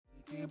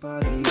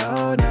party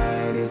all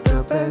night. It's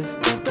the best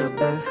of the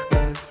best,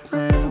 best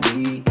friend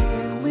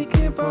weekend. We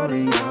can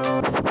party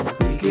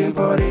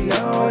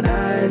all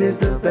night. It's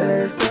the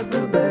best of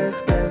the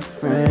best,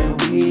 best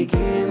friend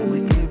weekend.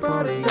 We can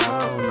party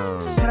all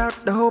night. Shout out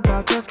the whole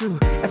podcast crew.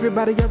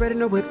 Everybody already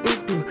know what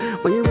it do.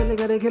 When you really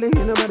gotta kill it,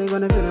 ain't nobody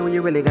gonna feel it. When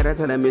you really gotta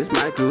tell them it's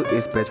my crew.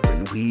 It's best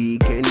friend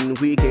weekend.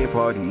 We can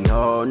party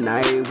all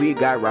night. We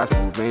got Ross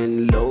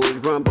moving, Lowe's,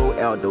 Rumble,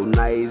 Aldo,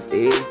 Nice.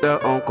 It's the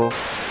uncle.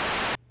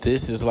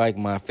 This is like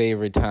my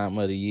favorite time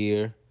of the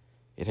year.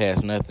 It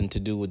has nothing to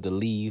do with the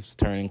leaves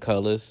turning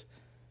colors.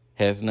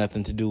 Has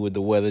nothing to do with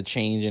the weather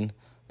changing,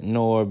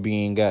 nor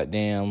being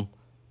goddamn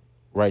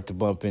right to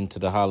bump into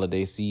the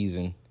holiday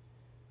season.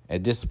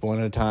 At this point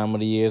in the time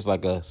of the year, it's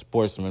like a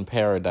sportsman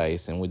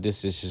paradise. And with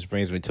this just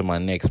brings me to my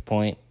next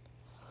point.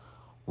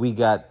 We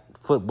got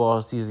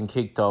football season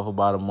kicked off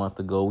about a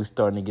month ago. We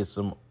starting to get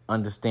some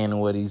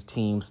understanding where these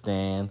teams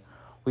stand.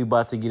 We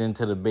about to get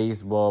into the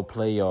baseball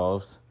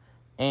playoffs.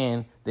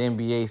 And the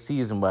NBA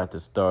season about to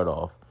start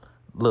off.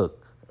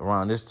 Look,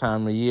 around this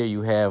time of the year,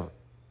 you have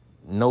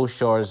no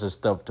shortage of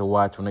stuff to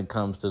watch when it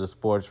comes to the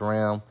sports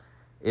realm.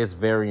 It's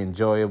very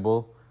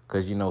enjoyable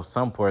because,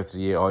 some parts of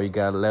the year, all you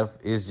got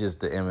left is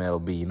just the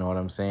MLB, you know what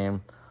I'm saying?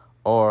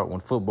 Or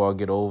when football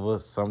get over,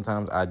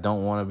 sometimes I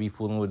don't want to be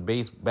fooling with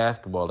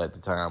basketball at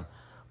the time.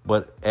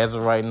 But as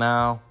of right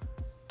now,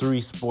 3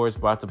 sports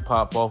about to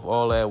pop off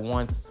all at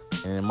once.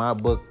 And in my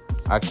book,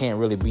 I can't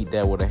really beat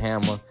that with a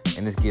hammer.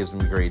 And this gives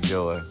me great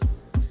joy.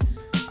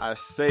 I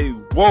say,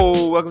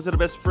 whoa, welcome to the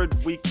Best Friend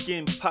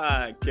Weekend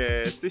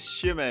Podcast.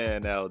 It's your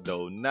man,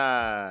 Aldo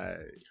Nice.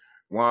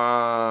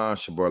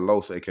 It's your boy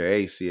Los,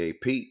 a.k.a.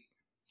 CAP.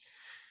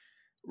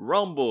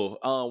 Rumble,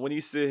 when he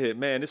said here,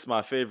 man, this is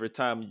my favorite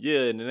time of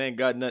year, and it ain't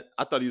got nothing.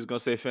 I thought he was going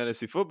to say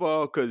fantasy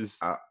football because,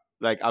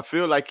 I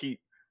feel like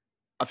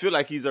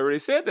he's already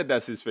said that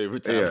that's his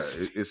favorite time. Yeah,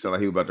 it sounded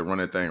like he was about to run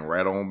that thing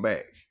right on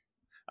back.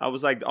 I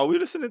was like, are we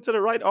listening to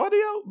the right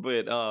audio?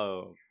 But,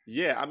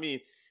 yeah, I mean,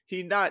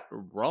 he not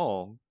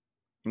wrong.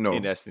 No.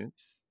 In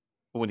essence,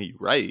 when he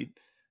right,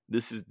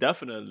 this is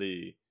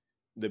definitely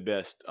the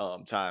best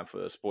time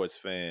for a sports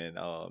fan.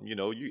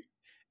 You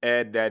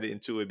add that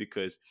into it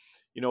because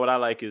what I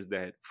like is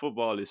that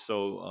football is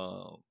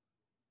so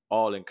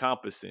all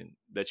encompassing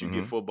that you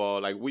get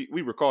football. Like we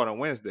record on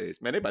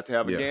Wednesdays, man. They about to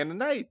have a game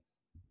tonight.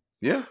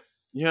 Yeah,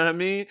 you know what I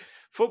mean.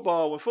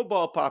 When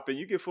football popping,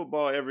 you get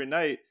football every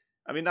night.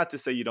 I mean, not to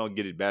say you don't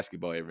get it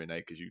basketball every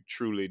night because you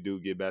truly do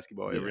get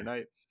basketball every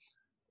night,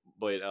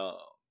 but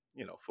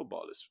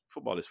football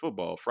is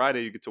football.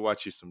 Friday, you get to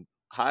watch some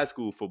high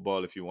school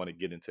football if you want to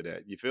get into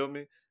that. You feel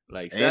me?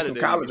 Like and Saturday,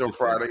 some college on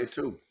Fridays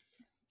too.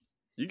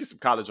 You get some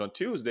college on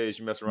Tuesdays.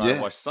 You mess around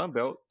and watch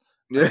Sunbelt.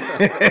 They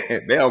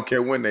don't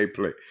care when they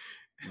play.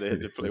 They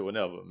play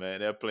whenever,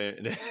 man. They're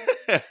playing.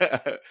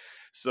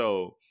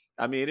 So,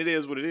 I mean, it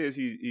is what it is.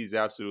 He's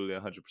absolutely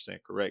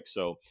 100% correct.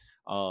 So,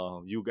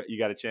 you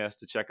got a chance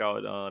to check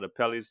out the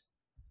Pellies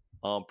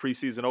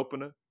preseason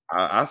opener.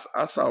 I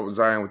saw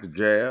Zion with the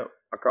jab.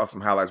 I caught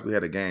some highlights. We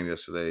had a game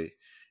yesterday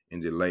in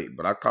the late,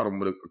 but I caught him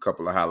with a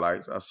couple of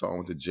highlights. I saw him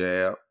with the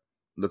jab,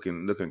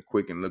 looking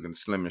quick and looking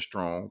slim and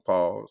strong.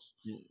 Pause.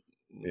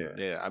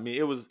 Yeah. I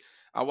mean,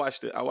 I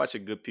watched a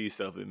good piece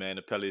of it, man.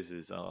 The Pellies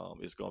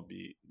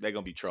they're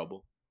gonna be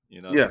trouble.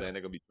 You know what I'm saying?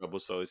 They're gonna be trouble.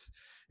 So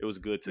it was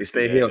good to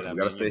stay healthy.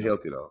 Gotta stay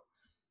healthy though.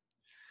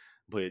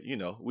 But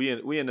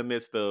we in the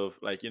midst of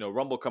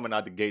Rumble coming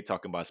out the gate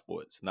talking about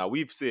sports. Now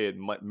we've said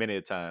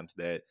many times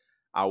that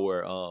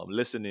our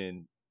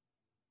listening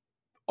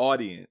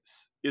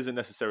audience isn't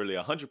necessarily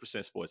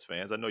 100% sports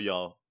fans. I know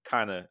y'all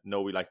kind of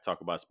know we like to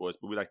talk about sports,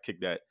 but we like to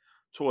kick that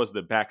towards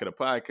the back of the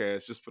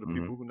podcast just for the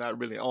people who are not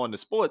really on the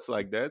sports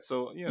like that.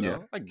 So,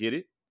 I get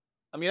it.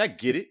 I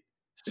get it.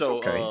 So,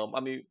 okay.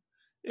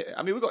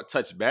 We're going to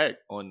touch back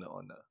on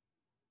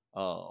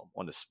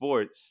the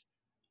sports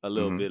a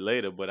little bit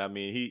later, but I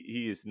mean,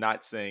 he is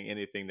not saying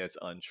anything that's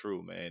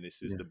untrue, man.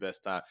 This is the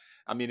best time.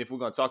 I mean, if we're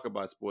going to talk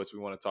about sports, we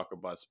want to talk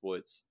about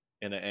sports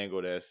in an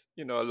angle that's,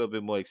 a little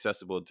bit more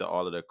accessible to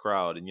all of the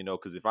crowd. And,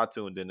 because if I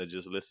tuned in to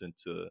just listen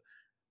to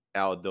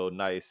Aldo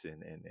Nice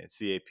and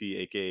CAP,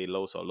 a.k.a.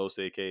 Los, or Los,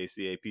 a.k.a.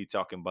 CAP,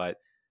 talking about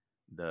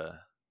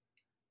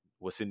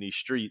what's in these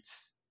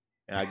streets,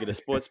 and I get a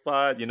sports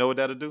pod, you know what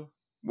that'll do?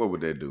 What would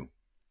that do?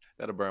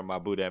 That'll burn my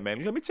boudin,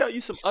 man. Let me tell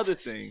you some other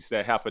things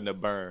that happen to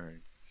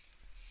burn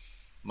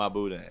my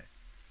boudin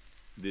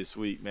this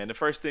week, man. The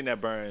first thing that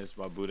burns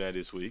my boudin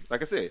this week,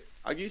 like I said,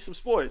 I'll give you some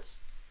sports.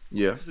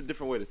 Yeah. Just a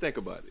different way to think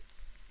about it.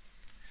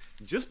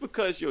 Just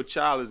because your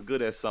child is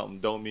good at something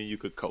don't mean you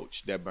could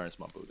coach. That burns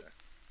my boudin.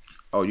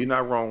 Oh, you're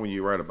not wrong when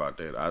you're right about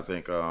that. I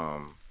think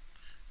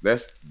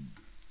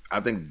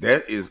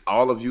that is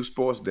all of you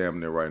sports damn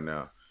near right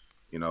now.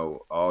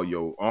 All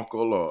your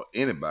uncle or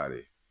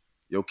anybody,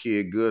 your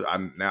kid good.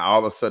 Now all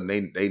of a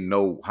sudden they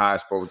know how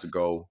it's supposed to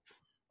go.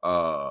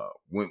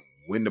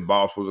 When the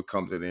ball's supposed to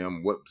come to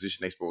them, what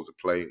position they supposed to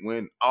play.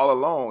 When all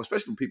along,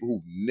 especially people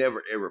who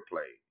never ever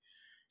played.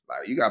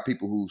 Like you got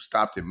people who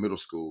stopped in middle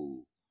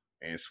school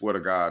and swear to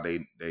God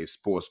they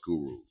sports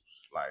gurus.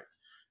 Like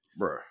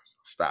bruh,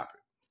 stop it.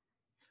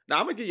 Now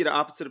I'm gonna give you the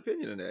opposite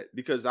opinion on that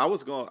because I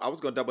was going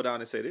to double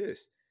down and say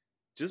this: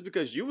 just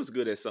because you was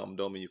good at something,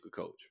 don't mean you could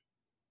coach.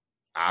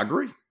 I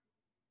agree.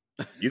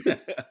 You can,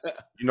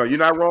 you're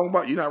not wrong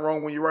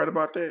when you're right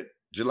about that.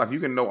 Just like you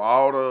can know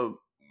all the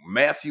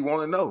math you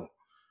want to know,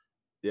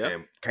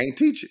 and can't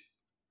teach it.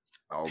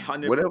 Or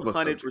whatever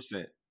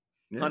 100%.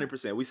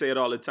 100%. We say it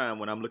all the time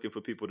when I'm looking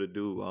for people to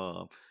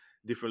do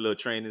different little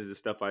trainings and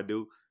stuff I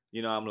do.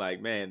 I'm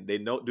like, man, do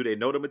they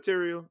know the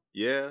material?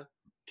 Yeah.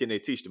 Can they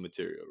teach the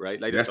material?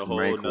 Right? Like that's a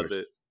whole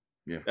nother.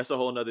 Yeah. That's a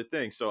whole nother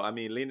thing. So I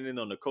mean, leaning in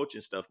on the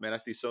coaching stuff, man, I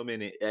see so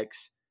many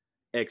ex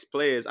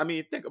players. I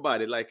mean, think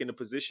about it, like in the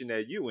position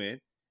that you in,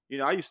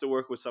 I used to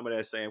work with some of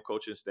that same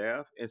coaching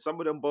staff, and some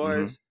of them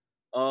boys,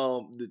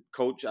 the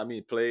coach, I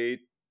mean, played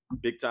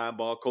big time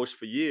ball, coached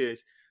for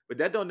years. But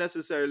that don't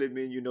necessarily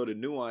mean the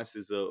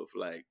nuances of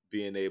like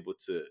being able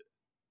to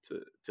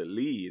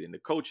lead and to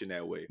coach in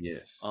that way.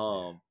 Yes.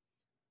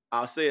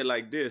 I'll say it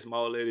like this. My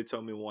old lady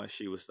told me once,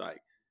 she was like,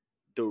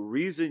 the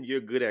reason you're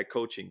good at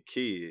coaching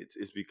kids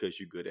is because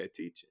you're good at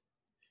teaching.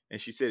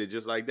 And she said it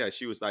just like that.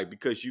 She was like,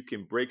 because you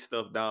can break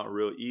stuff down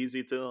real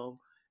easy to them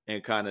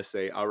and kind of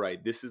say, all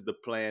right, this is the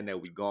plan that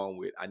we're going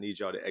with. I need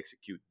y'all to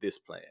execute this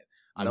plan.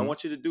 I don't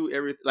want you to do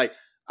everything. Like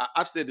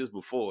I've said this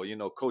before,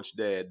 Coach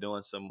Dad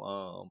doing some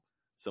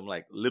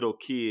like little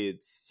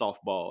kids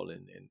softball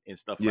and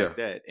stuff like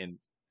that, and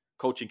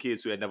coaching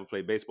kids who had never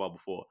played baseball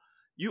before.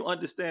 You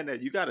understand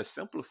that you got to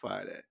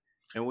simplify that.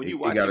 And when you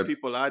watching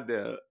people out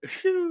there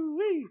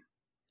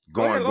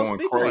going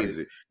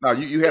crazy. Now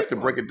you have to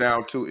break it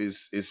down to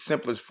its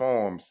simplest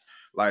forms.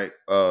 Like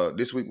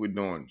this week we're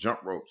doing jump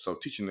rope. So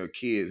teaching a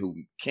kid who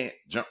can't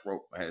jump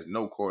rope, has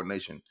no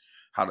coordination,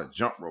 how to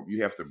jump rope,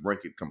 you have to break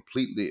it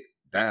completely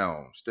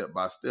down step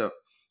by step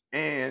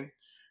and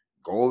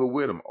go over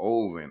with them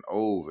over and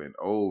over and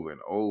over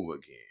and over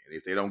again. And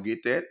if they don't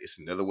get that, it's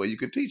another way you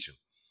can teach them.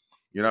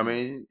 You know what I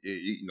mean?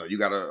 You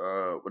got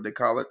to what they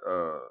call it,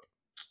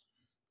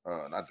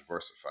 not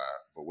diversified,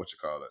 but what you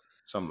call it,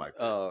 something like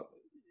that.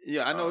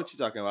 Yeah, I know what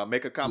you're talking about.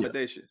 Make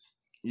accommodations.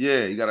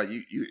 Yeah, you gotta.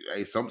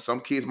 Hey,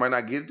 some kids might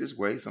not get it this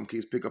way. Some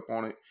kids pick up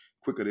on it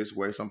quicker this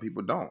way. Some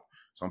people don't.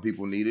 Some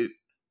people need it.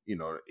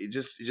 It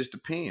just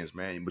depends,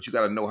 man. But you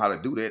got to know how to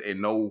do that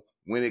and know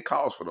when it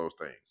calls for those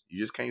things. You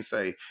just can't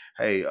say,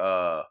 "Hey,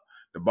 the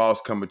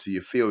ball's coming to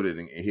your field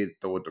and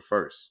throw it to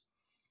first,"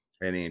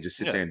 and then just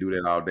sit there and do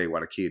that all day while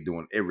the kid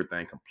doing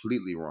everything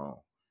completely wrong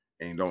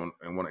and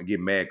want to get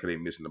mad because they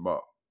missing the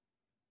ball.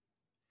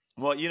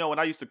 Well, when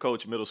I used to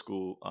coach middle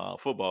school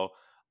football,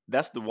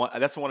 that's one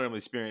of them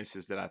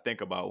experiences that I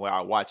think about where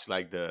I watch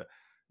like the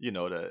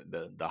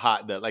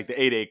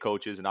 8A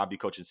coaches, and I'll be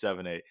coaching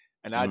 7A,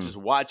 and I just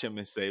watch them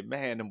and say,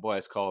 man, them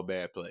boys call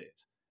bad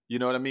plays. You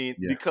know what I mean?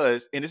 Yeah.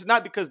 And it's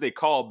not because they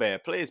call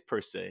bad plays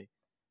per se.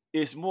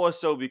 It's more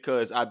so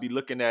because I'd be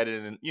looking at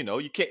it and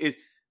you can't.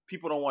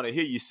 People don't want to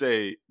hear you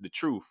say the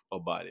truth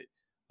about it.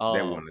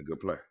 That wasn't a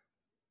good play.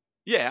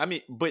 Yeah, I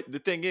mean, but the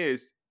thing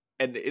is,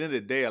 at the end of the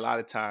day, a lot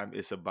of time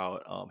it's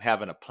about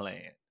having a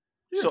plan.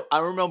 Yeah. So I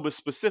remember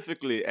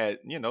specifically at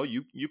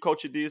you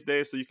coach it these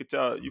days, so you could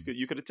tell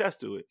you could attest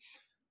to it.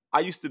 I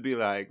used to be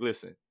like,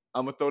 listen,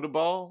 I'm gonna throw the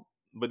ball,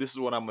 but this is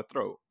what I'm gonna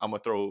throw. I'm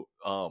gonna throw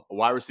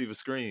wide receiver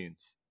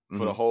screens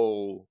for the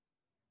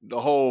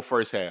whole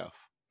first half,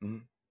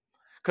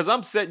 because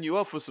I'm setting you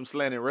up for some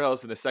slanting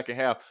rails in the second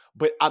half.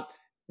 But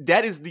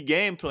that is the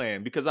game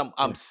plan because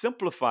I'm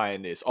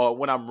simplifying this. Or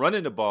when I'm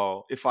running the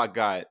ball, if I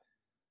got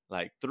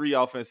like 3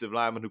 offensive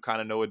linemen who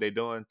kind of know what they're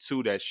doing,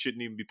 2 that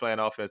shouldn't even be playing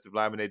offensive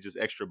linemen, they just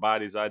extra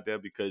bodies out there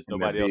because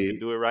nobody else can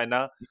do it right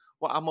now.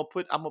 Well, I'm gonna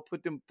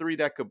put them 3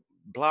 that could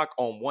block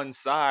on one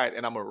side,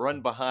 and I'm gonna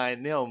run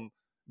behind them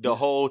the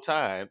whole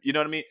time. You know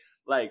what I mean?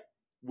 Like,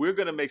 we're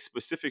gonna make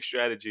specific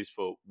strategies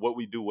for what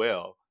we do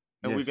well,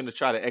 and we're gonna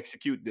try to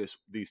execute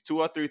these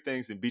 2 or 3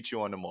 things and beat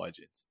you on the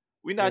margins.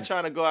 We're not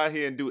trying to go out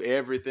here and do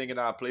everything in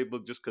our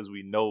playbook just because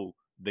we know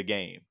the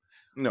game.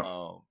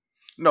 No.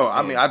 No,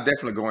 I mean, I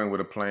definitely go in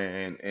with a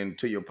plan. And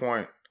to your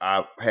point,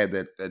 I had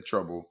that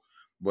trouble.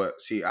 But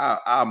see,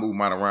 I move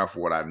mine around for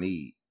what I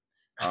need.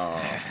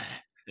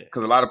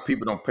 Because a lot of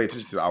people don't pay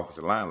attention to the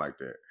offensive line like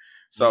that.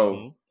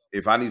 So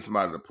if I need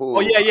somebody to pull.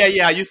 Oh,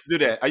 yeah. I used to do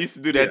that. I used to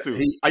do that too.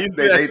 I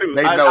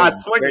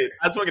swing it.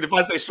 I swing it. If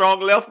I say strong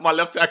left, my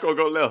left tackle will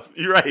go left.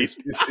 You're right.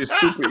 It's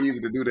super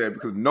easy to do that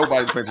because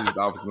nobody's paying attention to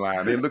the offensive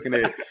line. They're looking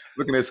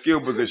at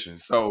skill position.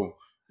 So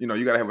you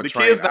got to have a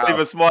train. The kid's not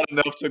even smart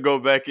enough to go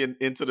back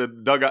into the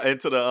dugout,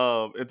 into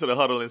the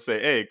huddle and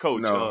say, "Hey,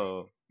 coach."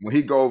 No. When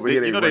he go over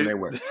here, they run their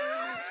way.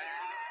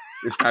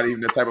 It's not even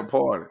the type of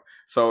party.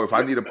 So if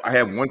I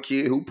have one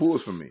kid who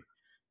pulls for me,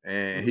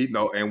 and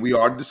and we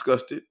are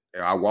disgusted.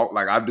 And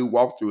I do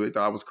walk through it.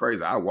 Thought I was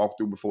crazy. I walk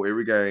through before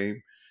every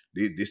game.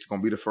 This is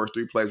gonna be the first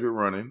 3 plays we're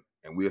running,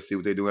 and we'll see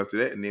what they do after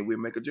that, and then we'll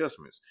make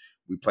adjustments.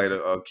 We played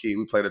a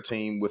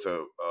team with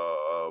a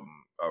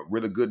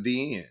really good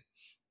DN.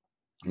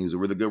 He was a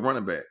really good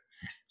running back.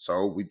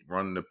 So we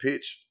run the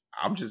pitch,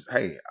 I'm just,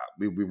 hey,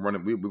 we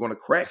running. We're gonna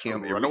crack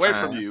him Run every away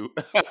from time. you.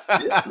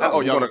 Yeah, no, Oh,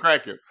 y'all gonna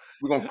crack him.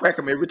 we're gonna crack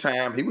him every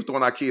time. He was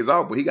throwing our kids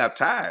out, but he got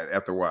tired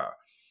after a while.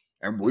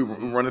 And we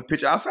run the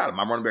pitch outside.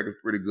 My running back is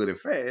pretty good and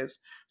fast.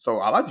 So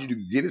I like you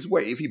to get his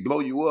way. If he blow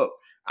you up,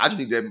 I just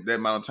need that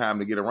amount of time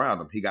to get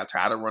around him. He got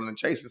tired of running and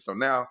chasing. So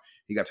now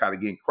he got tired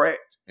of getting cracked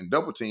and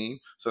double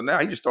teamed. So now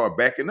he just started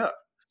backing up.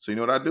 So you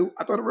know what I do?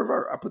 I throw the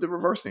reverse. I put the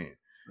reverse in.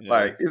 Yeah.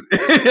 Like, you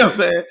know what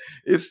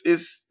I'm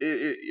saying?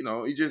 You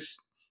know,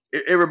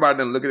 everybody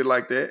doesn't look at it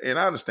like that. And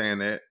I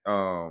understand that,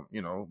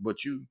 you know,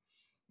 but you,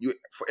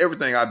 for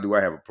everything I do,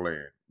 I have a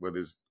plan. Whether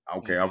it's,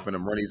 okay, I'm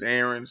finna run these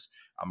errands.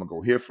 I'm gonna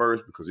go here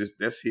first because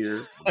that's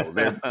here. I'm gonna go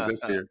there because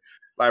that's here.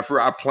 Like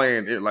I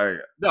plan it. Like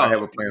I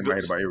have a plan in my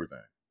head about everything.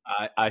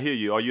 I hear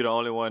you. Are you the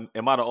only one?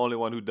 Am I the only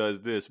one who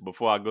does this?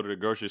 Before I go to the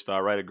grocery store, I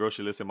write a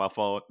grocery list in my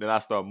phone. Then I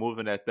start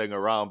moving that thing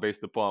around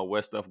based upon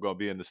what stuff gonna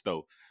be in the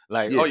store.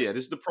 Like, oh yeah,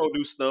 this is the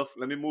produce stuff.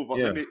 Let me move on.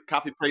 Yeah. Let me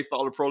copy paste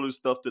all the produce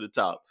stuff to the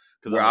top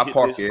because Where I I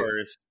park this it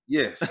first.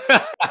 Yes,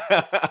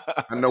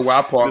 I know where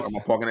I park. I'm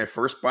gonna park in that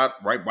first spot,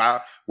 right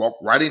by. Walk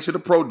right into the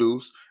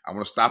produce. I'm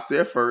gonna stop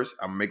there first.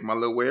 I'm gonna make my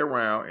little way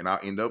around, and I'll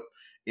end up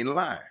in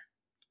line.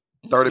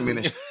 30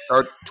 minutes,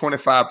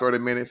 25, 30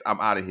 minutes. I'm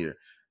out of here.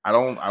 I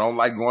don't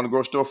like going to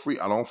grocery store free.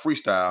 I don't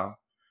freestyle.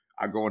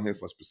 I go in here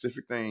for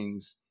specific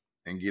things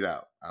and get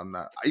out. I'm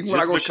not even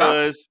when I go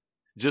shopping.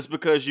 Just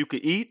because you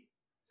could eat,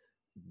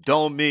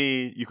 don't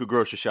mean you could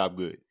grocery shop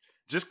good.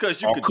 Just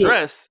because you Or could cook.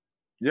 dress,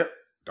 Yep,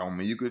 don't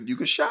mean you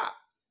could shop.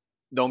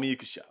 don't mean you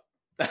could shop.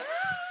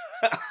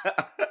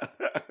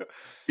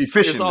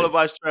 Efficiently. It's all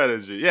about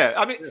strategy. Yeah,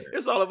 I mean,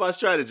 it's all about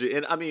strategy.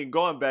 And I mean,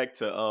 going back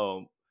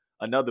to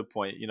another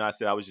point, you know, I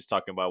said I was just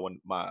talking about when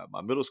my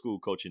middle school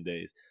coaching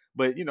days.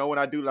 But you know, when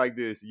I do like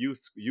this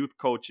youth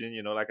coaching,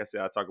 you know, like I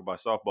said, I talk about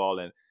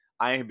softball, and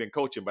I ain't been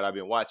coaching, but I've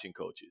been watching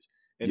coaches,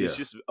 and it's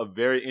just a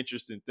very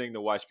interesting thing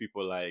to watch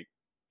people. Like,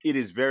 it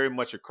is very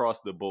much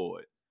across the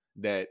board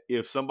that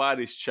if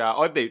somebody's child,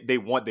 or if they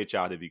want their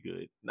child to be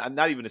good,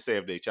 not even to say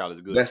if their child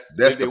is good,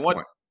 that's the point.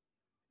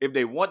 If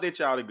they want their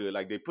child to good,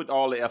 like they put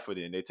all the effort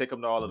in, they take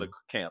them to all of the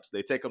camps,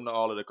 they take them to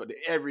all of the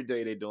every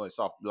day they're doing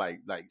soft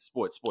like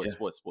sports.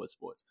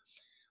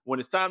 When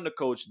it's time to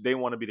coach, they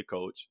want to be the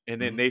coach,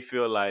 and then they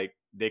feel like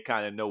they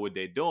kind of know what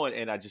they're doing,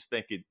 and I just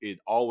think it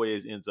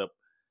always ends up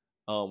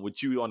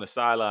with you on the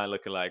sideline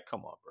looking like,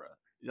 come on, bro,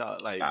 you know,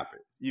 like Stop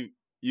it.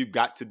 you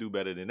got to do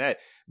better than that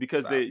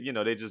because they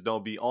just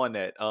don't be on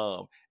that.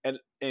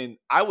 And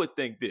I would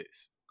think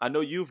this. I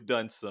know you've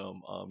done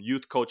some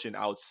youth coaching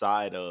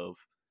outside of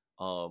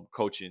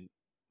coaching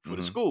for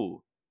the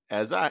school,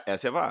 as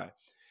have I.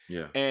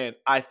 Yeah. And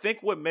I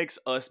think what makes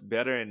us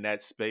better in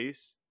that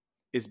space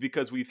is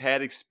because we've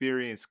had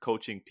experience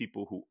coaching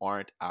people who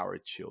aren't our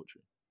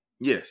children.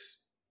 Yes.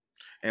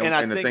 And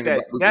I the think thing that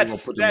about we're gonna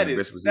put them in the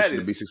best position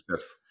to be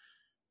successful.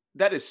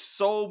 That is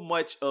so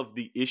much of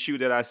the issue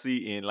that I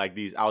see in like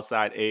these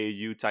outside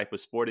AAU type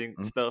of sporting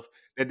stuff,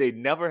 that they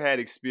never had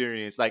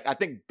experience. Like, I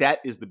think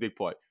that is the big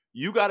part.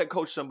 You got to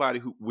coach somebody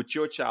who, with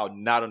your child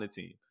not on the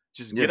team,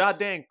 just get out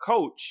there and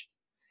coach,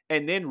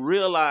 and then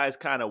realize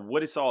kind of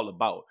what it's all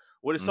about.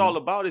 What it's all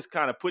about is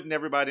kind of putting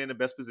everybody in the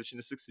best position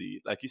to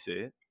succeed, like you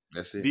said.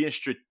 That's it.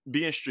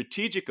 Being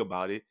strategic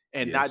about it,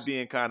 and not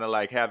being kind of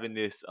like having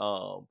this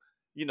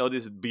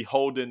this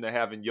beholden to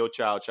having your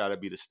child try to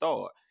be the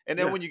star. And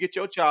then when you get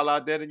your child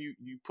out there, and you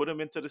put them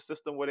into the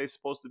system where they're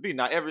supposed to be.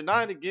 Now, every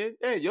now and again,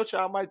 hey, your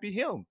child might be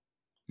him.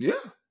 Yeah.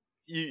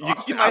 You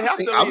might have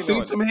to. I've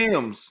seen some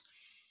hymns.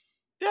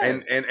 Yeah.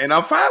 And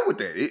I'm fine with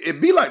that. It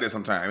be like that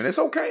sometimes, and it's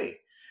okay.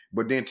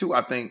 But then too,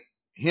 I think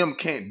him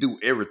can't do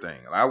everything.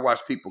 I watch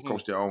people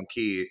coach their own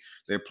kid.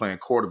 They're playing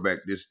quarterback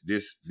this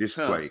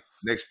play.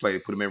 Next play, they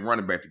put him in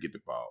running back to get the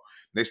ball.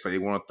 Next play, they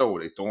want to throw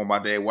it. They throw him by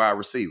their wide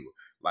receiver.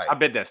 Like, I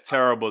bet that's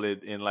terrible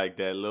in like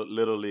that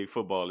little league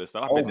football and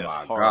stuff. I bet that's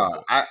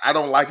horrible. God. I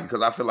don't like it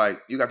because I feel like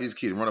you got these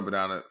kids running up and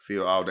down the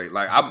field all day.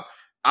 Like,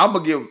 I'm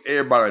gonna give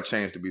everybody a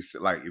chance to be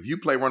like, if you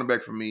play running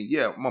back for me,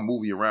 I'm gonna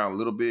move you around a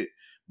little bit.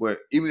 But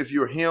even if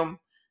you're him,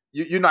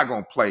 you're not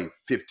gonna play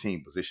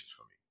 15 positions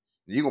for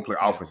me. You're gonna play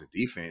offense and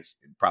defense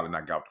and probably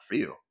not get off the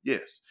field.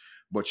 Yes.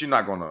 But you're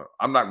not gonna,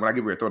 when I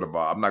get ready to throw the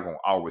ball, I'm not gonna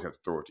always have to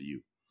throw it to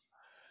you.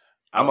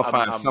 I'm gonna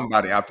find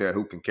somebody out there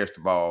who can catch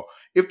the ball.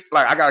 If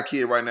like I got a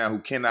kid right now who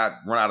cannot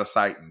run out of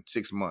sight in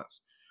 6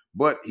 months,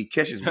 but he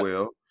catches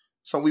well,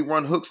 so we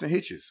run hooks and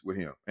hitches with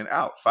him and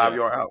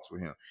 5-yard outs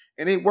with him,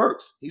 and it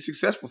works. He's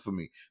successful for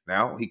me.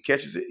 Now he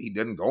catches it. He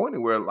doesn't go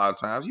anywhere a lot of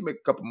times. He make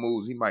a couple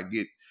moves. He might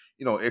get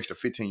extra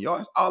 15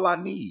 yards. All I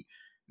need.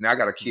 Now I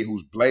got a kid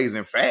who's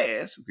blazing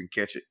fast who can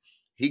catch it.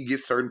 He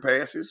gets certain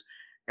passes,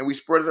 and we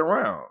spread it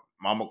around.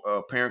 Mama,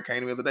 parent came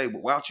to me the other day,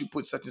 but why don't you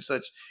put such and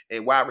such a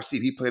wide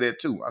receiver? He played that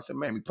too. I said,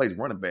 man, he plays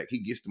running back.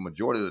 He gets the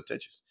majority of the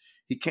touches.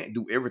 He can't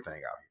do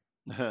everything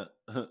out here.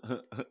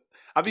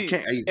 I mean,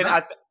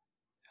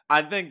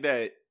 I think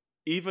that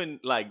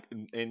even like,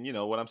 and you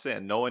know what I'm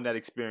saying, knowing that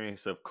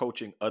experience of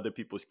coaching other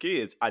people's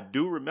kids, I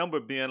do remember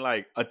being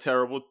like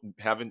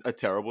having a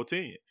terrible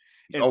team.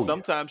 And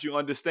sometimes you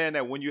understand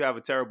that when you have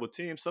a terrible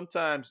team,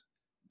 sometimes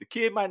The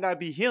kid might not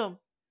be him.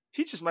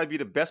 He just might be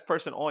the best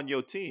person on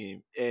your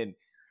team. And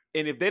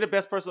if they're the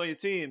best person on your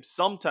team,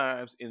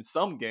 sometimes in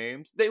some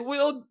games they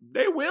will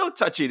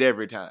touch it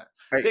every time.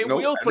 They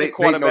will put a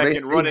quarterback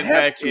and running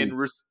back in.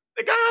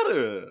 They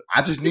gotta.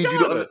 I just need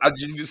you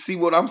to see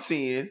what I'm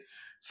seeing,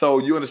 so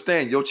you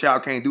understand your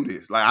child can't do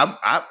this. Like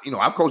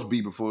I've coached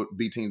B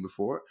teams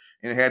before,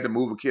 and had to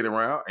move a kid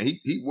around, and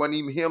he wasn't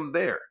even him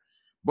there,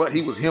 but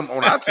he was him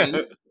on our team.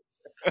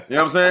 You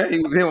know what I'm saying? He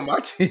was him on my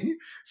team.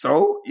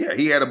 So yeah,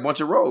 he had a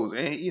bunch of roles,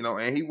 and he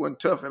wasn't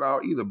tough at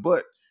all either.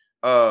 But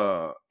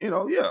I'm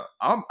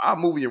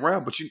moving you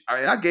around, but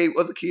I gave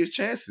other kids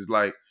chances.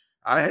 Like,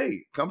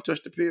 hey, come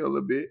touch the pill a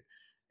little bit.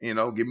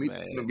 Give me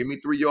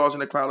 3 yards in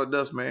the cloud of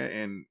dust, man.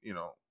 And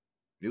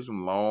it was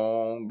some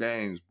long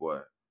games, boy.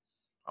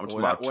 I'm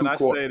talking about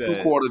two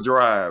quarter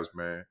drives,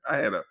 man. I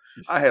had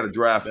a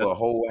drive for a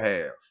whole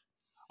half.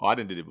 Oh, I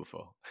didn't do it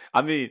before.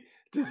 I mean,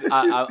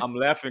 I'm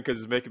laughing because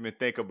it's making me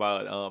think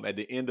about at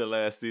the end of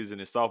last season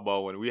in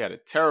softball when we had a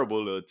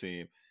terrible little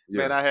team.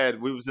 Yeah.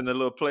 Man, we was in the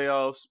little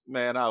playoffs.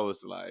 Man, I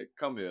was like,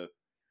 come here.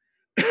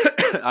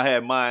 I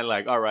had mine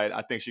like, all right,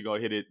 I think she's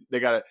gonna hit it. They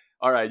got it.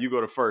 All right, you go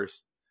to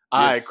first. All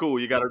right, cool.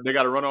 They got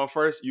to run on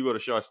first. You go to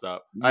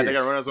shortstop. All right, they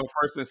got to run on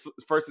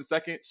first and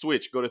second.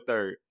 Switch. Go to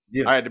third.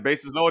 Yes. All right, the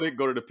bases loaded.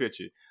 Go to the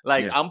pitcher.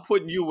 Like I'm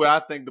putting you where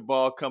I think the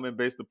ball coming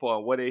based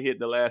upon what they hit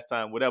the last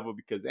time, whatever.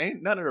 Because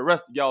ain't none of the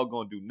rest of y'all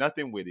gonna do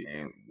nothing with it.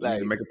 And we need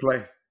to make a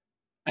play.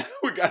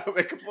 We gotta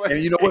make a play.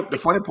 And you know what? The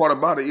funny part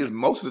about it is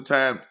most of the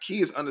time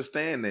kids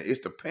understand that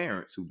it's the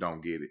parents who don't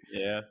get it.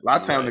 Yeah. A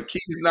lot of times the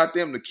kids, not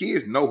them. The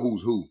kids know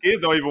who's who.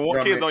 Kids don't even want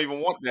that.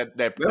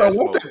 They don't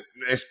want that,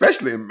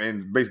 especially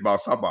in baseball,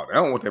 softball. They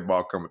don't want that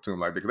ball coming to them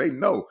like that because they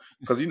know.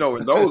 Because in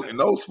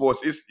those sports,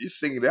 it's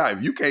singled out.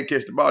 If you can't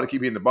catch the ball, they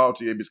keep hitting the ball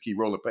to you. They just keep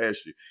rolling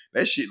past you.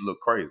 That shit look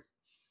crazy.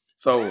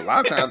 So a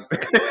lot of times,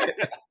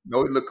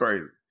 no, it look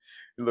crazy.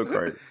 It look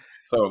crazy.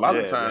 So a lot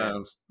of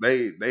times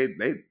they'll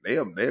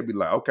be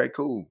like, okay,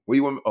 cool. What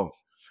you want me? Oh,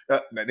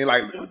 they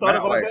like. You thought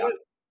about that?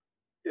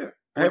 Yeah.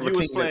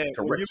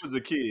 When you was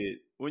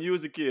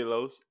a kid,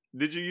 Los,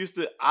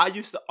 I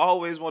used to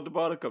always want the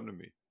ball to come to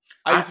me.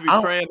 I used to be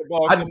praying the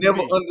ball. I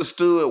never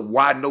understood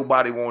why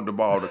nobody wanted the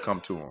ball to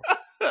come to him.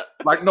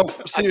 Like, no,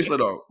 seriously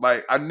though. Like,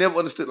 I never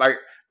understood. Like,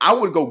 I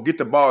would go get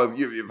the ball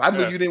if I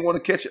knew you didn't want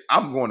to catch it.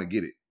 I'm going to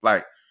get it.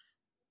 Like.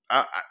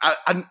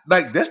 I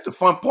like that's the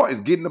fun part is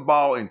getting the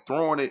ball and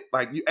throwing it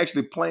like you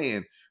actually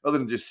playing other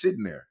than just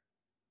sitting there.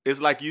 It's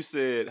like you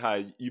said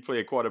how you play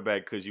a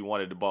quarterback because you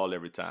wanted the ball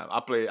every time.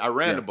 I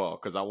ran the ball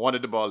because I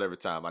wanted the ball every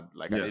time. I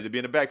needed to be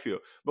in the backfield.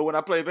 But when I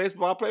play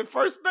baseball, I play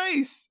first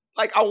base.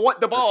 Like I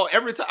want the ball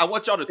every time. I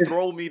want y'all to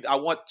throw me. I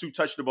want to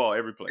touch the ball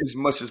every play as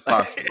much as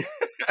possible.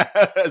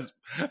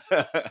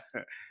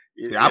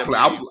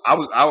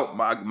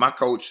 My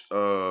coach.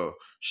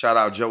 Shout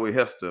out Joey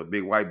Hester,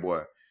 big white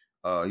boy.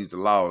 He's the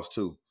Laws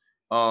too.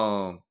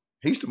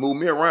 He used to move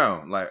me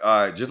around. Like,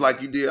 all right, just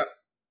like you did,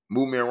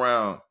 move me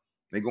around.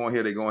 They going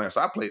here, they going here.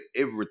 So I played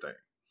everything.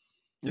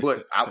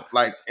 But I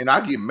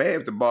get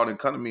mad if the ball didn't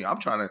come to me. I'm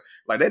trying to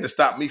they had to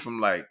stop me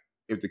from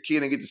if the kid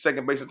didn't get to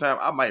second base in time,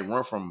 I might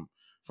run from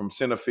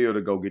center field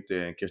to go get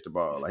there and catch the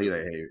ball. Like,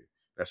 hey,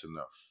 that's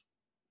enough.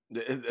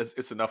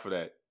 It's enough of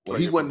that. Well,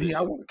 he wasn't here.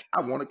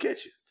 I want to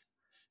catch it.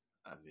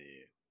 I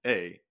mean,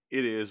 hey,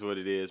 it is what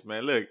it is,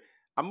 man. Look.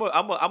 I'm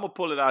gonna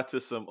pull it out to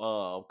some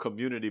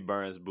community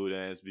burns,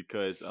 Boudins,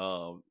 because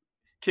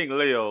King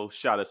Leo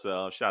shout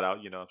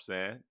out, you know what I'm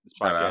saying? This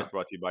podcast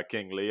brought to you by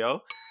King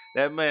Leo.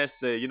 That man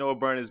said, you know what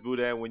burn is,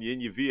 Boudin, when you're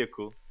in your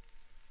vehicle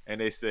and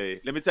they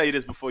say, let me tell you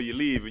this before you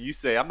leave, and you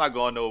say, I'm not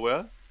going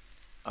nowhere.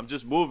 I'm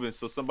just moving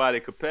so somebody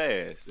could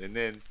pass. And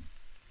then,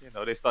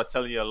 they start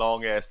telling you a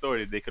long ass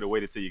story that they could have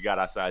waited till you got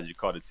outside your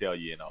car to tell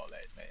you and all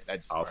that, man. That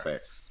just all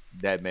facts.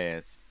 That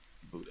man's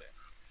Boudin.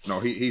 No,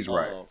 he's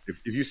right.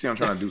 If you see I'm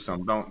trying to do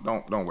something,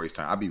 don't waste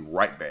time. I'll be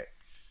right back.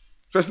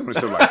 Especially when it's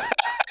still like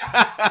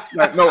that.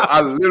 Like, no,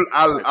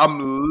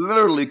 I'm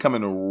literally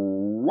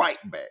coming right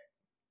back.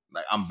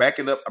 Like I'm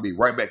backing up. I'll be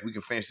right back. We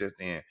can finish this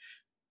then.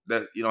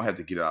 That you don't have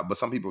to get it out. But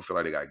some people feel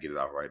like they gotta get it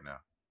out right now.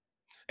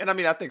 And I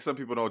mean, I think some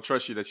people don't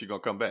trust you that you're gonna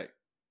come back.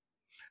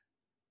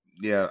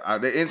 Yeah,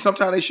 and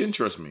sometimes they shouldn't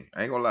trust me.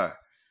 I ain't gonna lie.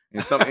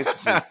 In some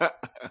instances,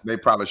 they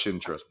probably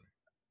shouldn't trust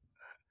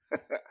me.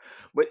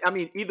 But I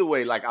mean, either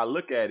way, like I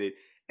look at it,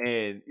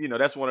 and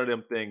that's one of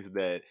them things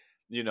that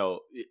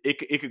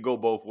it could go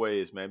both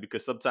ways, man.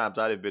 Because sometimes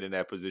I've been in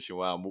that position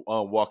where I'm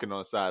walking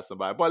on side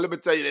somebody. Boy, let me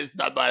tell you, this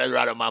stuff that's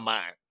right on my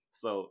mind.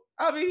 So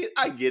I mean,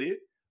 I get it,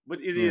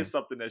 but it is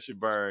something that should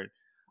burn.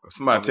 If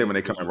somebody tell me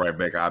they coming right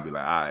back, I'll be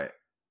like, all right.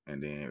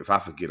 And then if I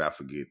forget, I'll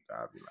be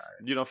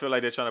like, you don't feel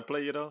like they're trying to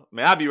play you though,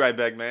 man. I'll be right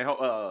back, man.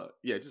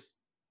 Yeah, just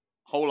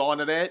hold on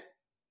to that.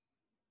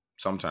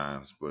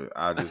 Sometimes, but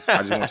I just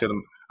want to tell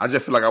them. I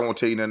just feel like I won't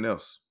tell you nothing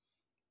else.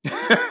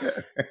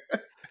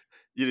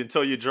 You didn't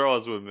tell your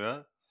drawers with me,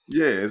 huh?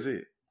 Yeah, that's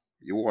it.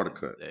 Your water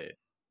cut. Hey,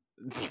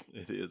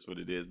 it is what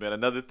it is, man.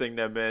 Another thing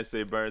that man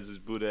say burns his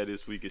Buddha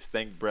this week is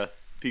stank breath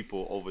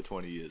people over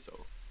 20 years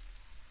old.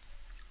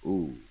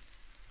 Ooh,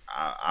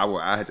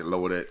 I had to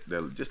lower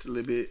that just a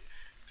little bit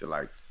to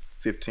like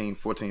 15,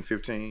 14,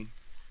 15.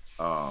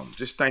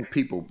 Just stank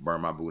people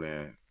burn my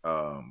boudin.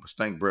 But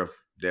stank breath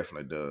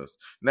definitely does.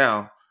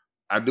 Now,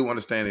 I do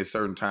understand at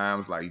certain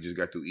times, like you just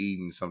got through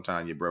eating,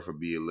 sometimes your breath will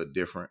be a little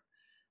different.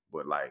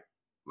 But like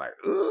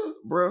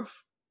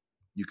breath,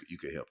 you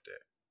could help that.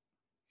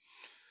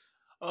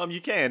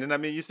 You can, and I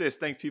mean, you said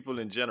stank people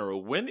in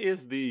general. When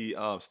is the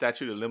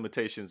statute of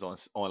limitations on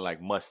like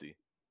musty?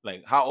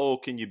 Like, how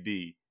old can you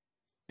be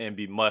and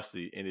be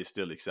musty and it's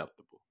still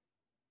acceptable?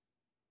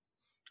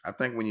 I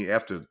think when you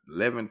after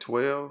 11,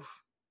 12.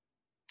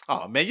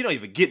 Oh man, you don't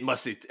even get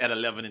musty at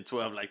 11 and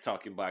 12 like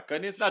talking about. Cause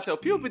it's not till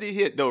puberty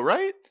hit though,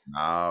 right?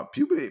 Nah,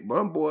 puberty,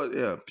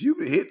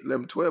 puberty hit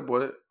 11, 12,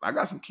 boy. I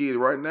got some kids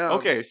right now.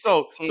 Okay,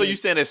 so you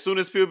saying as soon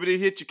as puberty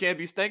hit, you can't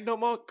be stank no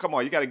more? Come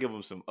on, you got to give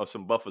them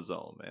some buffer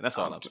zone, man. That's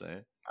all I'm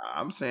saying.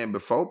 I'm saying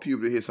before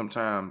puberty hit,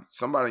 sometime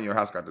somebody in your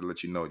house got to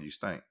let you know you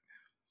stink.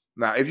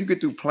 Now, if you get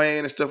through playing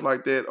and stuff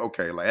like that,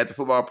 okay. Like at the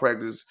football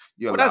practice,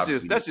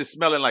 that's just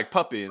smelling like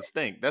puppy and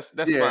stink. That's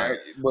fine.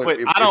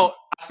 But if, I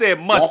said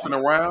musty.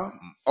 Walking around,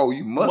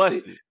 you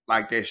musty.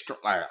 Like that,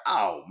 like,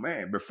 oh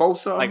man, before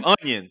something. Like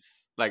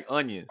onions.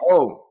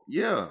 Oh,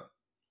 yeah.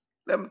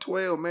 11,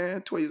 12,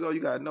 man. 12 years old,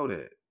 you got to know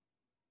that.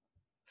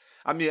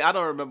 I mean, I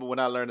don't remember when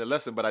I learned the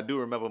lesson, but I do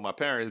remember my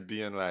parents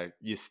being like,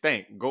 you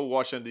stink. Go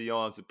wash under your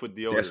arms and put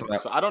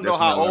deodorant. So I don't know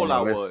how old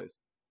I was.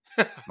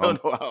 I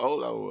don't know how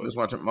old I was.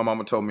 That's what my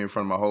mama told me in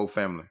front of my whole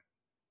family.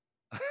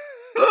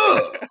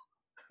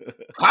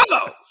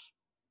 Hello.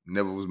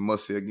 Never was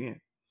musty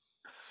again.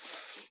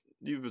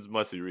 You was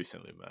musty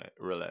recently, man.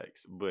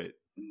 Relax. But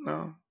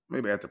no,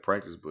 maybe after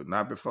practice, but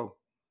not before.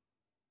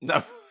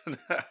 No,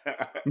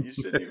 you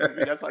shouldn't even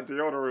be. That's how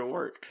deodorant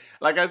work.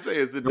 Like I say,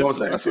 it's the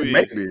difference between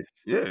maybe.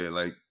 Yeah,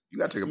 like you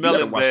got to take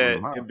smelling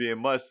bad and being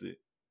musty.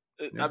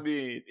 Yeah. I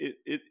mean,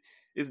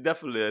 it's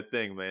definitely a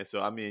thing, man.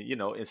 So I mean, you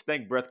know, and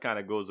stank breath kind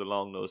of goes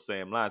along those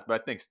same lines.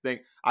 But I think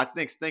stank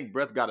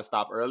breath got to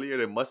stop earlier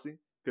than musty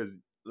because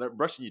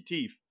brushing your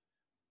teeth,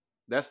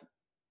 that's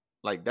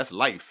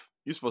life.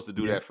 You're supposed to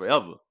do that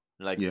forever.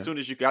 Like as soon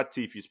as you got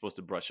teeth, you're supposed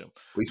to brush them.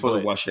 You're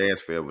supposed to wash your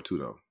ass forever too,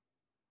 though.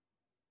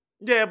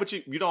 Yeah, but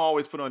you don't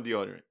always put on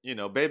deodorant. You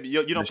know, baby,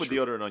 you don't put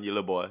deodorant on your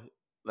little boy.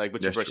 Like,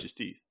 but you brush his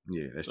teeth.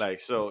 Yeah, that's like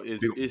true.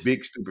 So. It's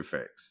big stupid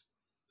facts.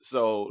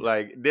 So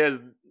like,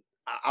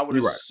 I would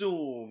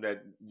assume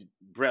that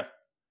breath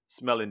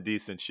smelling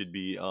decent should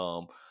be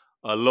a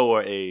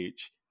lower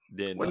age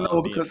than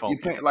because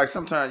funky. Like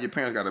sometimes your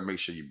parents got to make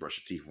sure you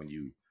brush your teeth when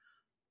you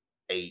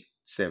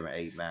 7,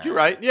 8, 9. You're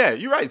right. Yeah,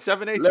 you're right.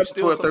 7, 8. 11, you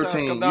still 12,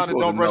 13. Come down and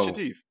don't brush your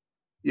teeth.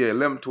 Yeah,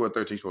 11, 12,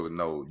 13. You're supposed to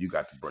know you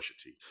got to brush your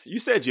teeth. You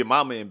said your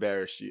mama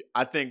embarrassed you.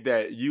 I think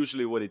that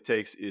usually what it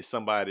takes is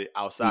somebody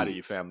outside of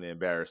your family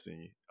embarrassing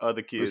you.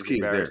 Other kids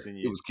embarrassing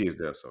you. It was kids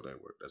there, so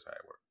that worked. That's how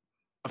it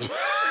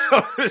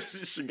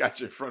worked. She got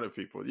you in front of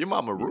people. Your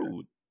mama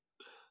rude.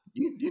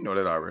 You know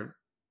that already.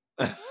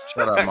 Shout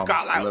out, mama.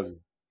 I love you.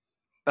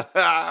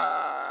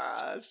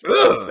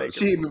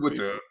 She hit me with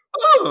the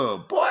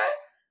boy.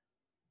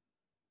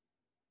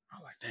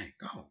 I'm like, dang,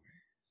 go man.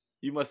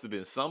 You must have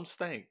been some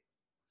stank.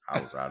 I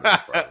was out of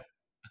it,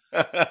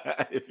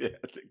 if you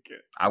had to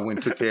get. I went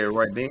and took care of it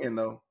right then,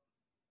 though.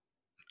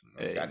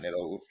 Hey. Got that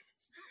old.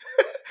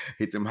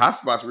 Hit them hot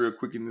spots real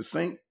quick in the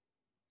sink.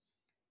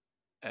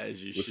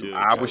 As you with should.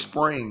 Irish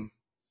Spring.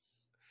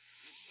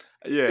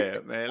 Yeah,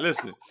 man.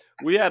 Listen,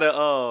 we had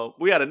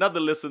another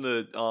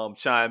listener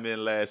chime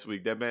in last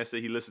week. That man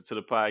said he listened to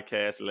the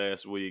podcast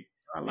last week.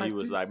 He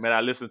was like, man,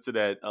 I listened to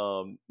that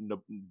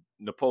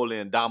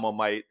Napoleon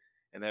Dynamite.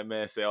 And that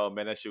man said, oh,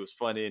 man, that shit was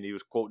funny. And he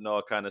was quoting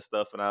all kind of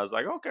stuff. And I was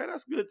like, okay,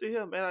 that's good to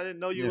hear, man. I didn't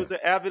know you was an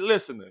avid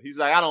listener. He's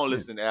like, I don't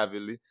listen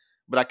avidly,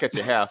 but I catch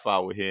a half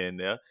hour here and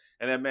there.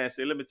 And that man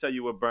said, let me tell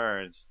you what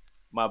burns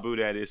my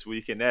boudin this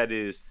week. And that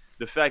is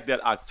the fact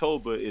that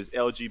October is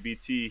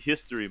LGBT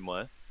History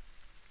Month.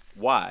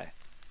 Why?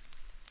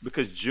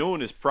 Because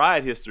June is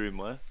Pride History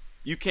Month.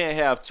 You can't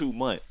have 2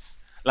 months.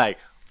 Like,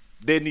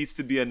 there needs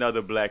to be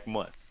another Black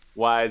month.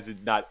 Why is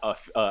it not a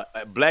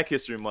Black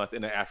History Month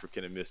and an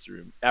African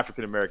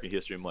American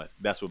History Month?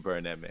 That's what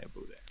burned that man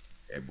boudin.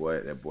 That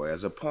boy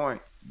has a point,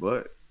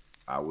 but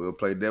I will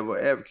play devil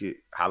advocate.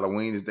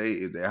 Halloween is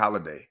their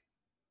holiday.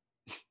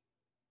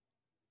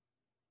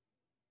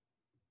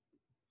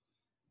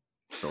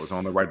 So it's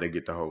only right they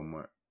get the whole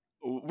month.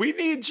 We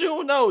need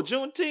June, though.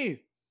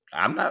 Juneteenth.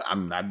 I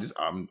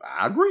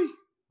agree.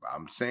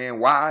 I'm saying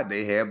why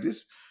they have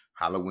this.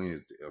 Halloween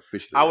is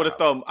officially. I would have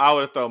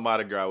thought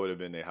Mardi Gras would have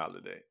been their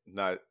holiday.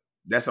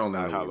 That's only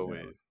not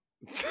Halloween.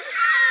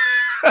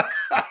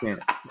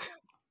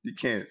 You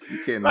can't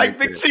like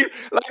Big Chief.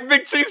 Like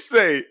Big Chief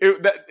say,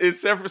 in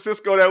San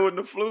Francisco that wouldn't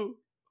have flew.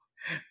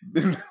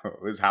 No,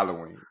 it's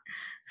Halloween.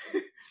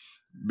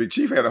 Big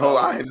Chief had a whole.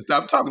 I had to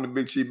stop talking to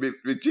Big Chief.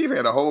 Big Chief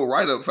had a whole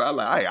write up for.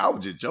 I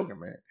was just joking,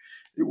 man.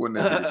 It wasn't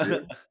that big a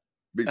deal.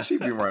 Big Chief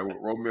been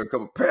wrote me a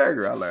couple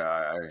paragraphs.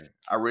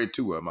 I read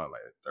 2 of them. I was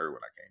like, the third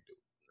one I can't do.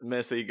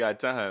 Man said he got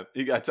time.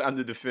 He got time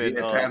to defend.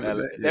 Yeah, time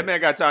to That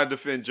man got time to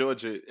defend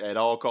Georgia at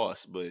all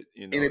costs. But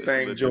it's a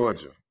anything little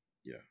Georgia.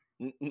 Yeah,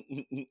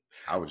 different.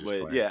 I was just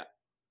But playing. yeah,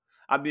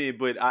 I mean,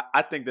 but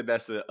I think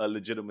that's a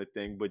legitimate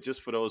thing. But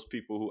just for those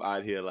people who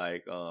out here,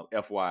 like,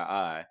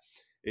 FYI,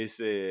 it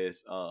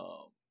says,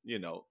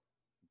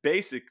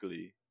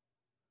 basically,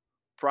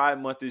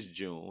 Pride Month is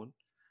June,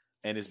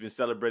 and it's been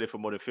celebrated for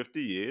more than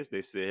 50 years.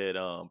 They said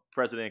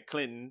President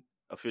Clinton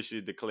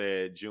officially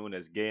declared June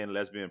as Gay and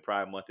Lesbian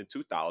Pride Month in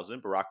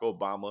 2000. Barack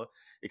Obama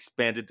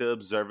expanded the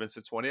observance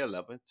in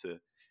 2011 to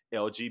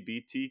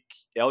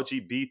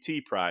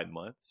LGBT Pride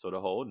Month, so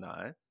the whole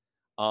nine.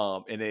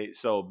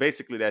 So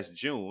basically that's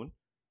June.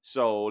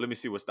 So let me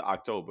see what's the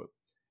October.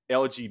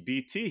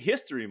 LGBT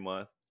History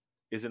Month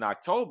is in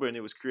October, and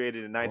it was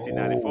created in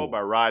 1994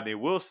 by Rodney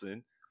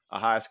Wilson, a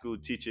high school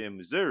teacher in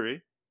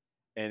Missouri.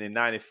 And in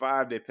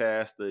 95, they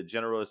passed the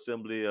General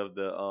Assembly of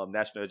the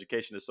National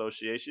Education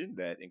Association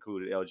that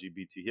included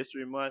LGBT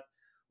History Month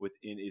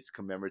within its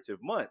commemorative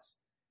months.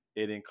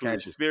 It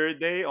includes Spirit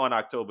Day on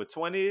October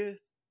 20th,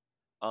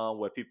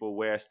 where people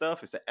wear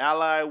stuff. It's an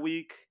Ally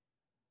Week,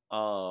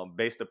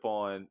 based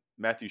upon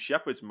Matthew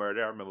Shepard's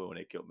murder. I remember when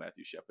they killed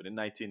Matthew Shepard in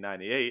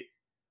 1998,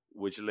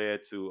 which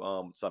led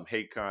to some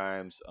hate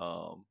crimes,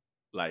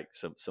 like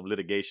some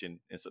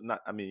litigation and some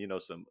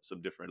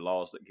some different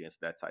laws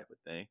against that type of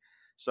thing.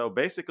 So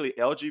basically,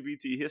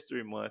 LGBT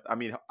History Month. I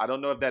mean, I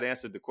don't know if that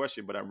answered the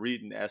question, but I'm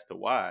reading as to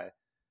why.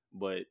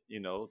 But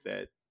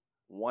that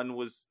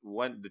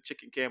the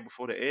chicken came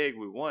before the egg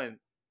with one.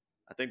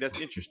 I think that's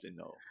interesting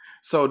though.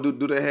 So do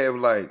they have,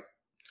 like,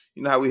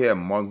 how we have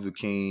Martin Luther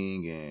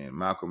King and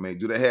Malcolm X?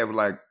 Do they have,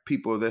 like,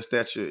 people of their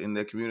stature in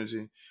their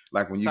community?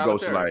 Like when you Tyler go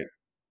Perry. to, like,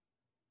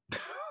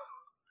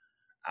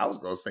 I was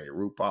gonna say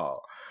RuPaul,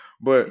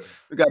 but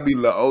it gotta be a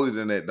little older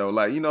than that though.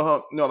 Like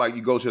like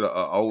you go to the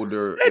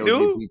older They LGBT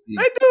do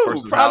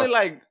person's probably house,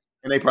 like,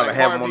 and they probably like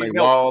have them on Harvey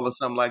their wall or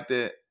something like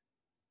that.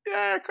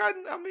 Yeah,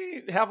 couldn't. I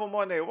mean, have them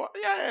on their wall.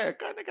 Yeah,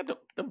 couldn't. They got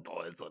them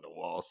boys on the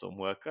wall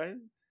somewhere,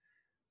 couldn't.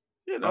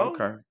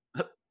 Okay,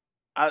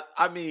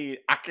 I mean,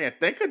 I can't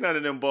think of none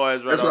of them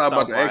boys right that's what off I'm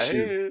the top about of to my ask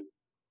you. head.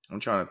 I'm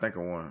trying to think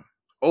of one.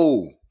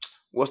 Oh,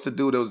 what's the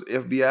dude that was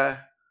FBI?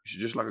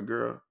 She's just like a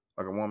girl,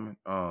 like a woman.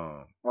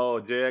 Oh,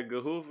 J.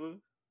 Edgar Hoover.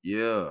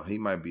 Yeah, he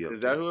might be up Is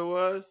there. that who it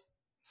was?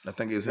 I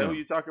think it's Is that who him.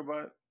 you talking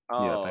about?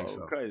 Yeah, I think Oh,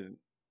 so. cousin.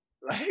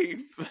 Like,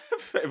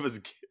 famous.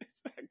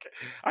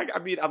 I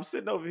mean, I'm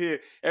sitting over here.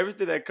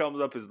 Everything that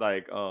comes up is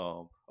like,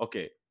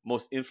 okay,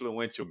 most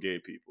influential gay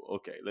people.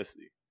 Okay, let's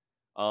see.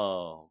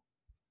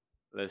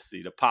 Let's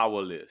see the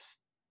power list.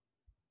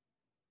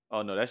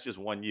 Oh no, that's just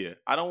 1 year.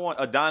 I don't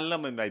want Don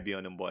Lemon might be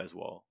on them boys'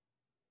 wall.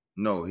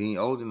 No, he ain't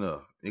old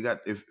enough. It got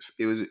if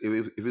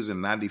it was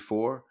in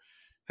 '94,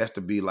 has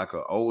to be like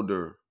an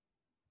older.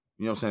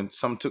 You know what I'm saying?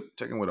 Some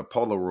taken with a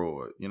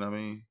Polaroid. You know what I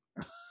mean?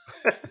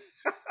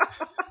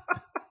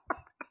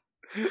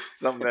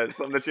 something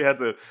that you have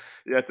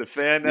to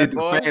fan Yeah, that the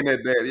boy. fan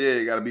that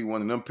yeah, it got to be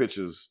one of them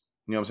pictures.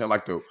 You know what I'm saying?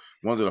 Like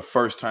one of the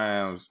first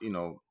times.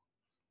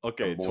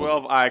 Okay,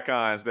 12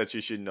 icons that you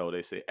should know.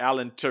 They say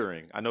Alan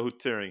Turing. I know who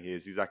Turing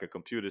is. He's like a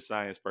computer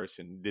science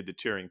person. Did the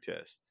Turing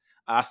test.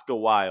 Oscar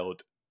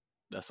Wilde.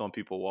 That's on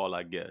people's wall,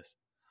 I guess.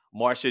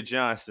 Marsha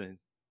Johnson.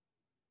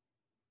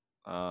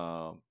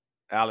 Alan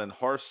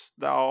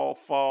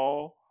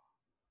Horsfall.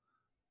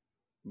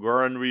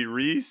 Gurney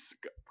Reese.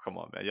 Come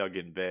on, man. Y'all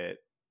getting bad.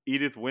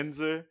 Edith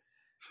Windsor.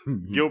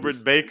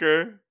 Gilbert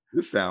Baker.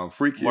 This sounds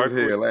freaky as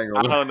hell. I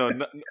don't know.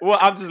 Well,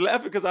 I'm just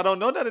laughing because I don't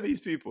know none of these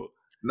people.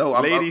 No,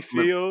 Lady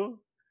Field,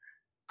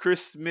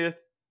 Chris Smith,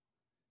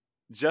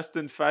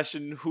 Justin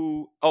Fashion,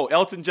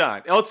 Elton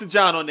John. Elton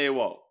John on their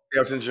wall.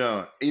 Elton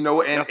John. You know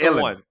what? And That's Ellen.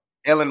 the one.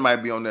 Ellen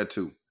might be on there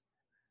too.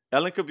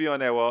 Ellen could be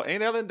on that wall.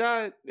 Ain't Ellen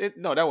died?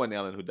 No, that wasn't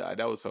Ellen who died.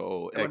 That was her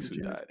old ex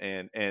who died.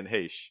 And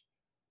Haish.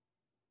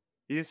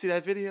 You didn't see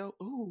that video?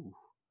 Ooh.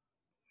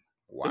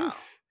 Wow.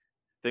 Oof.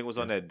 Thing was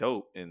on that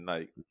dope and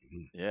like,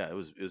 yeah, it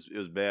was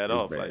bad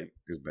off. Bad. Like,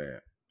 it's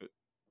bad.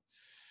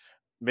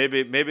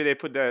 Maybe they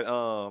put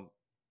that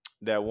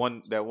that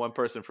one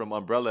person from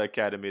Umbrella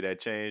Academy that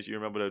changed. You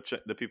remember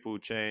the people who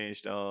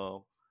changed? They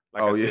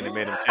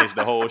made them change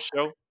the whole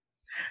show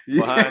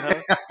behind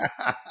her.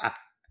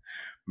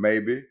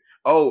 Maybe.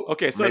 Oh,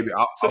 okay. So maybe.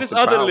 So this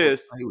other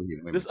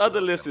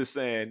list is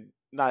saying,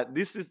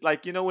 this is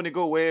like, when they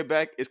go way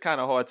back, it's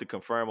kind of hard to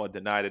confirm or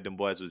deny that them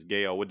boys was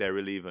gay or what that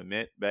really even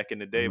meant back in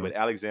the day. Mm-hmm. But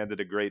Alexander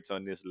the Great's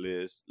on this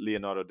list,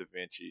 Leonardo da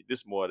Vinci. This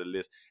is more of the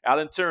list.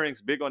 Alan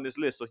Turing's big on this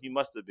list, so he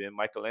must have been.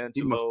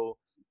 Michelangelo.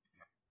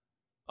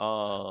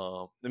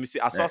 Let me see.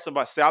 I saw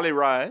somebody, Sally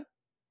Ride.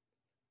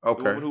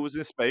 Okay. The woman who was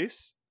in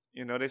space.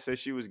 They say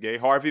she was gay.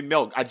 Harvey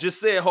Milk. I just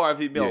said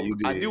Harvey Milk. Yeah, you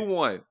did. I knew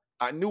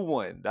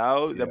one.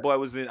 Dog. Yeah. That boy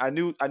was in. I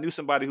knew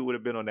somebody who would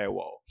have been on that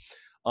wall.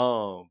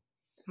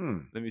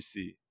 Let me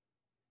see.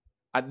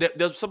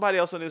 There's somebody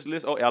else on this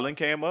list. Oh, Ellen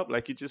came up,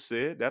 like you just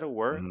said. That'll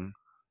work. Mm-hmm.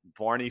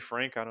 Barney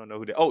Frank. I don't know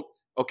who that. Oh,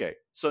 okay.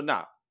 So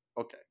now,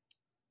 okay.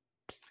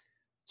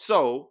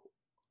 So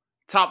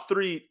top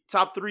three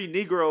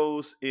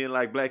Negroes in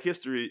like Black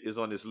history is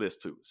on this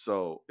list too.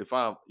 So if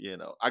I'm,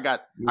 I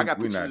got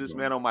pictures of this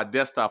man on my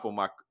desktop on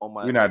my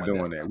We're not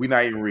doing that. We're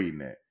not even reading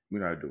that.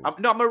 We're not doing.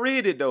 I'm gonna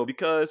read it though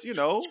because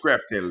scrap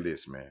that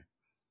list, man.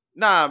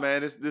 Nah,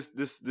 man, this is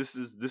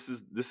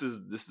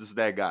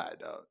that guy,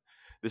 dog.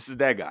 This is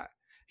that guy.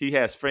 He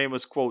has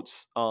famous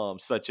quotes,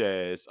 such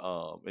as,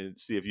 and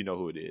see if you know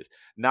who it is.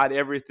 Not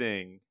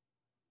everything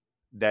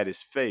that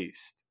is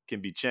faced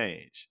can be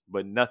changed,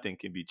 but nothing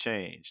can be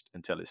changed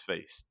until it's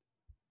faced.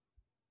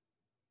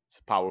 It's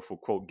a powerful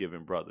quote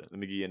given, brother. Let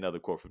me give you another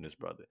quote from this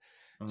brother.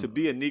 To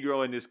be a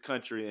Negro in this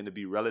country and to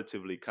be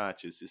relatively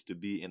conscious is to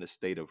be in a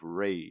state of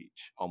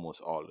rage almost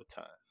all the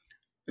time.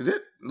 Is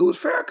it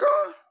Louis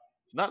Farrakhan?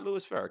 It's not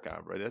Louis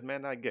Farrakhan, bro. That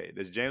man not gay.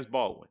 That's James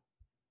Baldwin.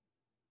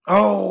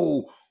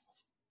 Oh,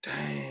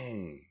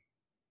 dang.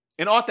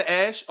 And Arthur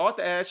Ashe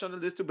on the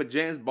list too, but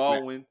James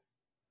Baldwin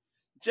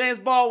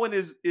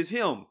is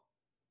him.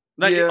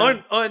 Like, yeah.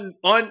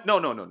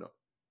 No.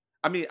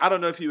 I mean, I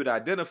don't know if he would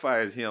identify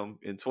as him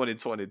in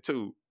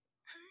 2022.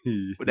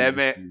 But that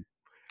man.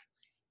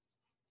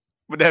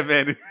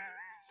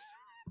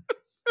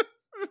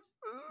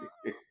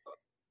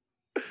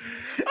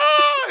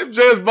 If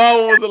James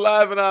Baldwin was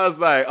alive and I was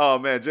like, oh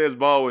man, James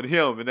Baldwin,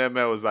 him, and that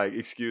man was like,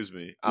 excuse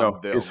me,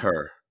 I'm them. It's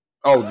her.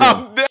 Oh,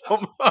 them. I'm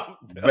them.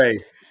 Bae.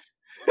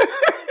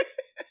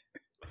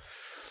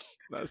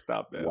 Now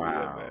stop that.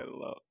 Wow.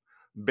 Man.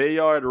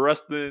 Bayard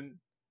Rustin,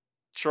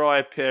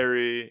 Troy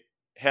Perry,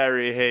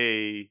 Harry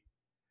Hay,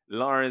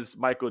 Lawrence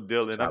Michael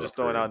Dillon. I'm just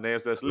throwing out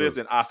names that's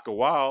listed. Oscar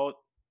Wilde,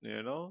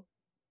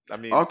 I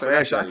mean, Arthur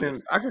Ashe. I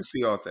can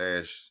see Arthur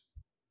Ashe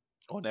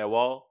on that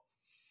wall.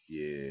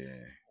 Yeah,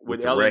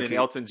 with Ellen and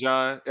Elton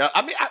John.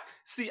 I mean,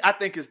 I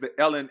think it's the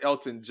Ellen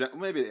Elton John.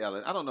 Maybe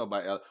Ellen. I don't know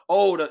about Ellen.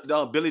 Oh,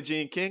 the Billie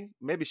Jean King.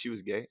 Maybe she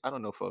was gay. I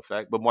don't know for a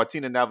fact. But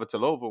Martina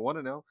Navratilova, one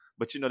of them.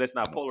 But that's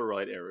not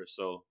Polaroid era.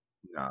 So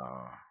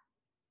nah.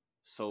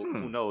 So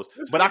who knows?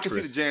 But I can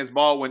see the James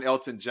Baldwin,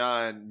 Elton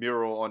John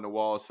mural on the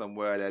wall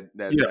somewhere.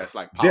 That's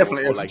like powerful.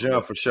 Definitely Elton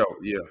John for sure.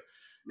 Yeah,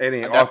 and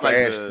then Arthur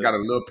Ashe got a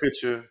little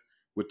picture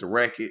with the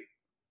racket.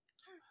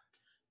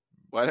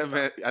 Why that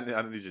man?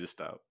 I need you to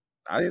stop.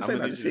 I didn't say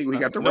nothing. See, we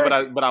got the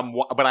racket. But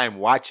I'm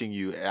watching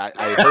you. I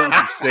heard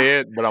what you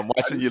said, but I'm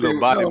watching your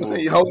little body move.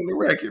 You holding the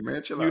racket,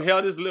 man. Chill out.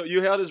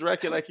 You held his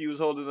racket like he was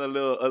holding a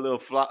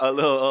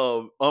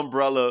little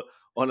umbrella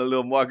on a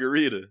little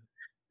margarita.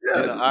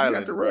 Yeah, in an island,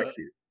 got the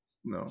racket.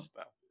 No,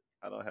 stop it.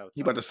 I don't have time.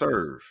 He about to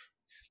serve.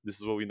 This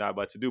is what we're not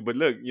about to do. But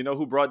look, you know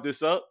who brought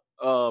this up?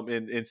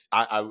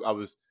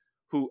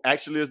 Who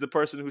actually is the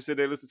person who said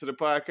they listened to the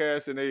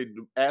podcast and they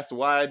asked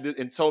why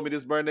and told me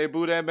this burn their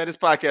boot at, man. This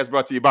podcast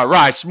brought to you by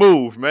Rod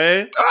Smooth,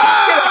 man.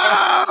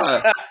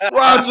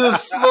 Roger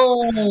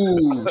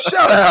Smooth.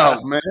 Shout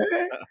out, man.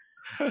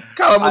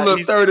 Call him a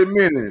little 30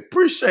 minutes.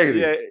 Appreciate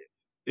it.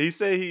 Yeah. He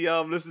said he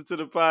listened to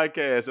the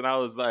podcast and I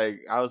was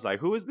like,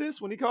 who is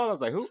this? When he called, I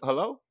was like, who?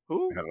 Hello?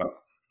 Who? Hello?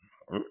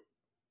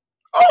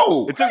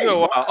 Oh, it took me a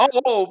while.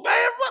 Oh,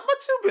 man,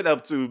 what you been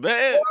up to,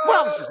 man?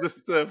 Well, I was just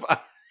listening to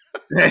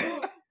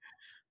it.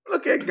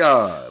 Look at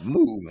God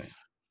moving.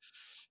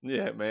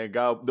 Yeah, man.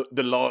 God,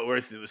 the Lord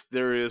works in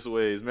mysterious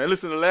ways, man.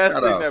 Listen, the last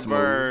thing that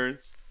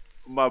burns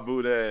my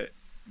Buddha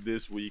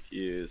this week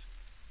is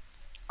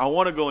I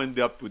want to go in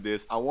depth with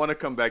this. I want to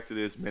come back to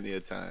this many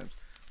a times.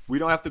 We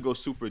don't have to go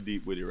super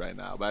deep with it right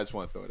now, but I just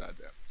want to throw it out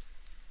there.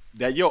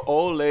 That your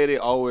old lady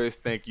always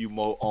think you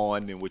more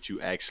on than what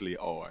you actually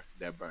are.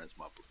 That burns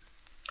my Buddha.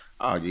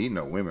 Oh,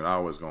 yeah, women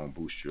always gonna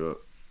boost you up.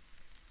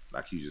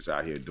 Like you just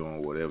out here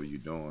doing whatever you're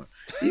doing.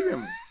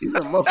 Even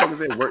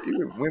motherfuckers at work,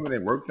 even women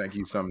at work think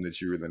you something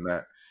that you're really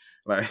not.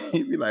 Like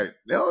you be like,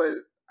 no,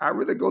 I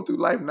really go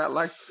through life not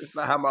like it's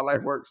not how my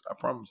life works. I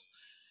promise.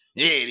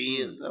 Yeah, it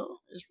is. No,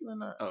 it's really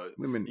not.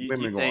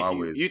 Women gonna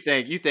always. You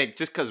think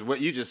just because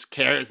what you just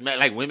charismatic,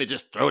 like women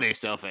just throw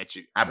themselves at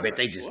you. I bet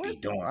they just be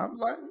doing. I'm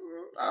like,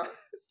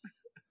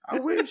 I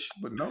wish,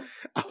 but no.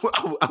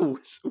 I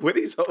wish. What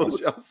these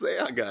hoes y'all say?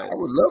 I got it.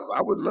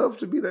 I would love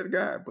to be that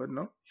guy, but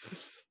no.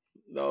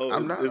 No,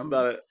 it's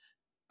not.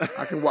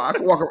 I can walk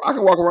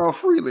around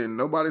freely, and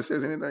nobody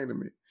says anything to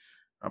me.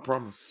 I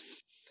promise.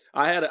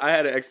 I had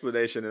an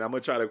explanation, and I'm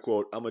gonna try to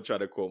quote my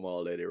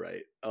old lady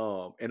right.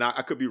 And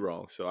I could be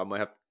wrong, so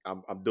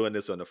I'm doing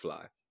this on the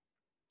fly.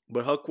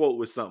 But her quote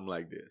was something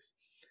like this: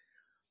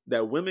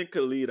 that women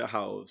could leave a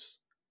house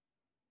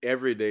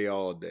every day,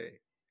 all day,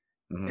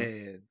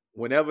 and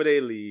whenever they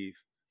leave,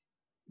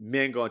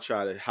 men gonna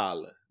try to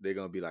holler. They're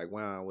gonna be like,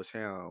 "Wow, what's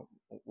happening?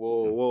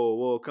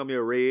 Whoa, come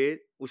here, Red.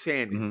 What's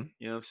happening?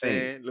 You know what I'm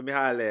saying? Hey. Let me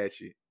holler at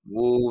you.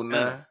 Whoa,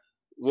 nah.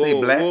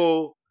 Whoa, black.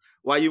 Whoa.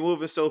 Why you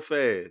moving so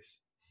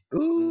fast?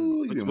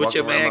 Ooh, what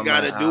your man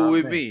got to do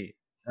with me?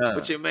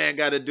 What your man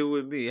got to do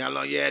with me? How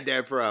long you had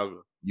that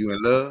problem? You in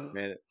love?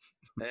 Man,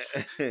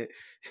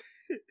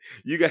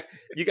 you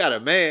got a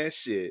man?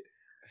 Shit.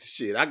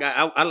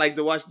 I like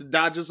to watch the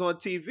Dodgers on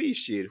TV.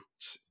 Shit.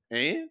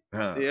 And you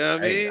know what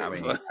I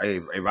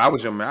mean? If I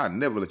was your man, I'd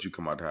never let you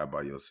come out the house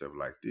by yourself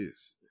like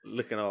this.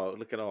 Looking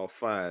all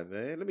fine,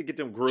 man. Let me get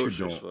them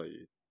groceries for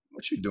you.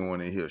 What you doing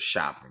in here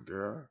shopping,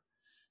 girl?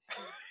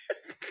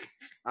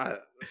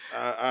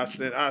 I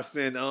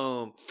send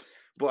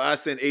boy, I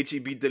send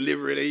HEB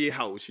delivery to your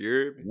house. You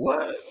heard me?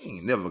 What? You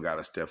ain't never got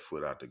to step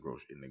foot out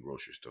in the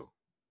grocery store.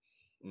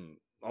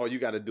 All you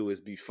got to do is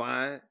be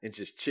fine and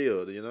just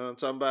chill. You know what I'm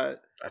talking about?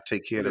 I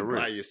take care of the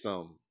buy rest. you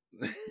something.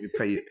 You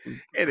pay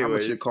Anyway, how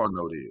much your car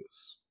note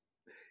is.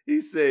 He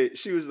said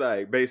she was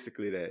like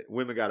basically that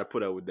women got to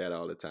put up with that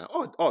all the time,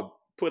 or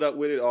put up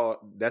with it, or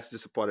that's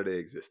just a part of their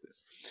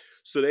existence.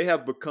 So they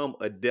have become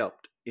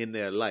adept in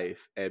their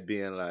life at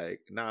being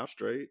like, "Nah, I'm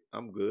straight,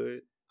 I'm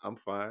good, I'm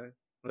fine."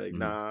 Like,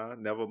 nah,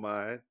 never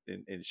mind,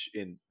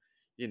 and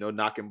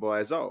knocking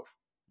boys off.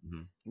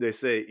 They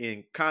say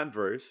in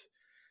converse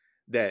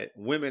that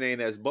women ain't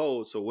as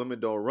bold, so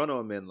women don't run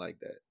on men like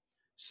that.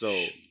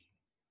 So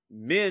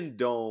men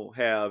don't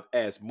have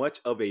as much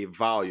of a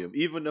volume.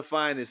 Even the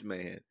finest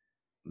man,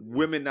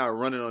 women not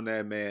running on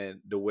that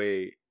man the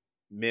way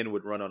men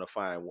would run on a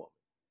fine woman.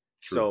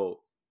 True. So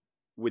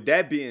with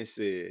that being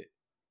said,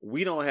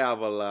 we don't have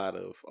a lot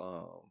of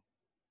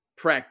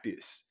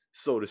practice,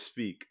 so to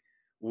speak,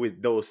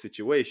 with those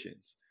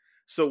situations.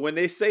 So when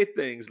they say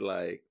things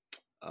like,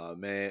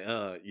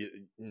 man,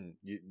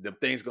 them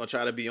things gonna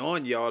try to be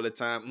on you all the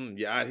time.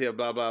 You're out here,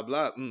 blah, blah,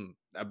 blah.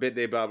 I bet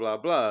they blah, blah,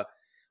 blah.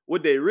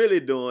 What they really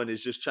doing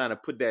is just trying to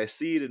put that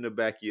seed in the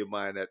back of your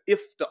mind that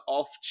if the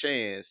off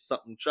chance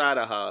something try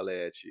to holler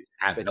at you,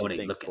 I that know you they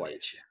think looking twice.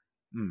 at you.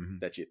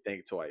 That you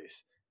think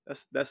twice.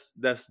 That's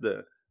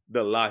the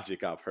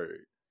logic I've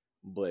heard.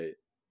 But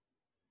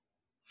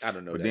I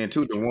don't know. But then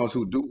too, the ones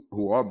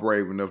who are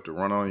brave enough to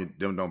run on you,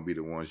 them don't be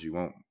the ones you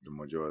want the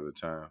majority of the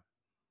time.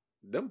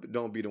 Them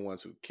don't be the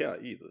ones who care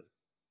either.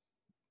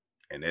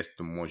 And that's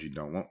the ones you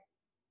don't want.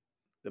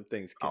 Them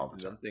things care.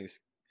 Them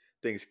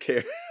things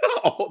care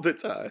all the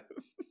time.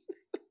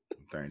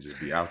 Things just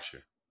be out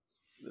here.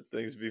 The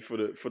things be for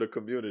the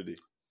community.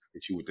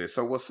 Hit you with that.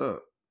 So what's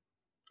up?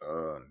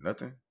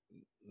 Nothing.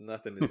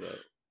 Nothing is up.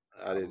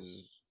 I didn't.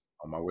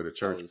 On my way to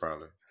church,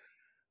 probably.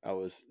 I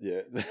was,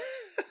 yeah.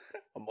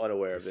 I'm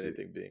unaware of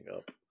anything being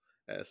up.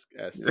 Ask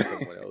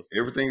someone else.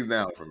 Everything's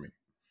down for me.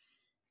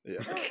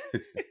 Yeah.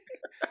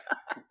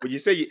 But you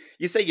say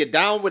you're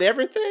down with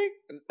everything?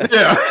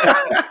 Yeah.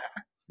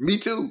 Me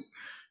too.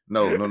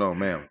 No,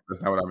 ma'am.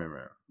 That's not what I mean,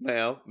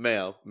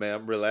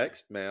 ma'am.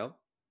 Relax, ma'am.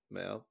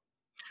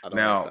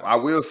 I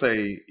will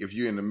say, if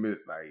you're in the mid,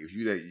 like if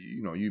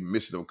you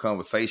missed a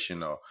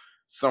conversation or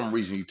some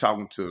reason you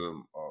talking to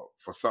them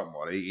for something,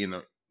 or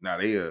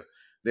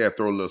they'll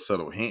throw little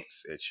subtle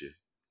hints at you. You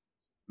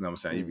know what I'm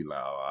saying? You be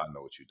like, oh, I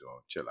know what you're doing.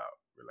 Chill out,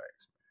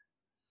 relax, man.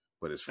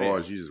 But as far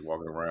as you just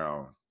walking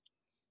around,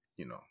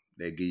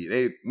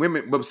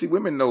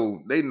 women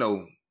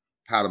know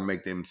how to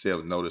make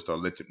themselves noticed or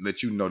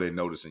let you know they're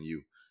noticing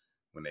you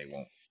when they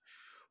won't.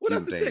 Well,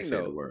 that's the thing,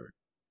 though.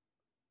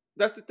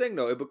 That's the thing,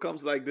 though. It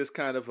becomes like this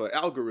kind of an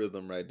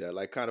algorithm right there,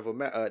 like kind of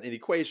an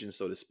equation,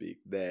 so to speak.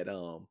 That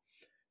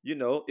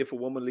if a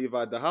woman leave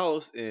out the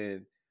house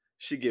and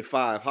she get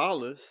 5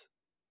 hollers,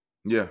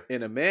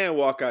 and a man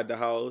walk out the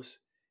house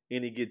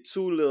and he get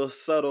 2 little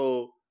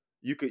subtle,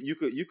 you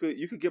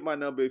could get my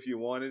number if you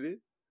wanted it.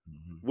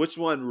 Which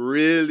one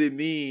really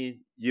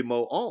mean you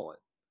more on?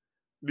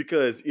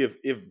 Because if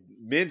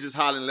men just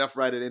hollering left,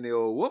 right at any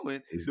old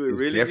woman, do it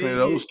really definitely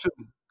those two?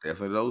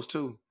 Definitely those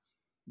two.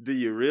 Do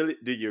you really?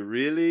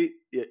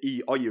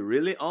 Are you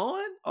really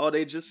on? Or are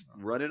they just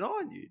running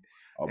on you?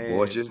 Or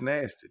boy, just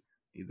nasty.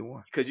 Either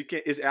one. Because you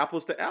can't. It's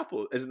apples to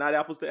apples. It's not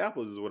apples to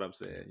apples, is what I'm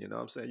saying. You know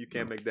what I'm saying? You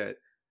can't make that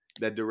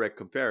direct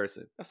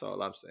comparison. That's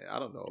all I'm saying. I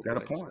don't know. You got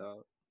a point.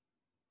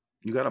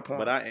 You got a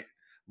point.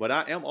 But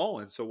I am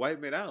on. So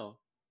wipe me down.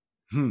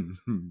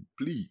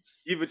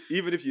 Please.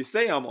 Even if you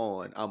say I'm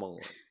on, I'm on.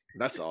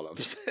 That's all I'm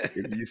saying.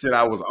 If you said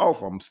I was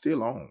off, I'm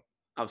still on.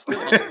 I'm still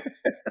on.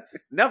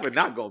 Never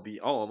not gonna be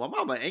on. My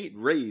mama ain't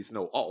raised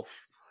no off.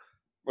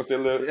 What's that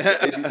little?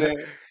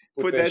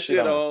 Put that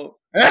shit on.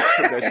 Put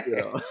that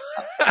shit on.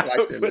 I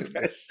like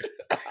that.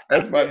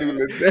 That's my new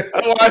little.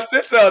 Oh, I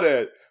sent y'all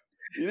that.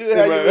 You didn't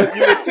have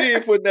your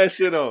team putting that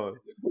shit on.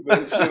 Put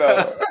that shit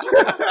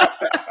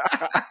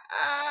on.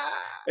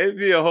 It'd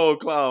be a whole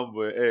clown,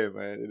 but hey,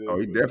 man.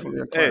 He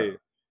definitely a clown. Hey,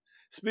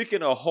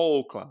 speaking of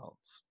whole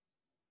clowns.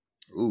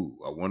 Ooh,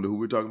 I wonder who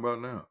we're talking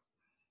about now.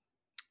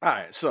 All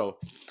right, so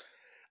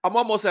I'm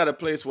almost at a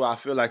place where I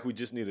feel like we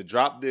just need to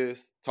drop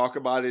this, talk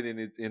about it in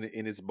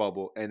its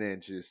bubble, and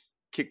then just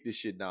kick this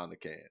shit down the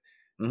can.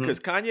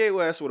 Because Kanye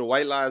West with a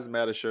White Lives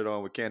Matter shirt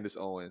on with Candace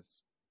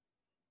Owens.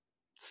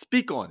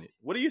 Speak on it.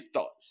 What are your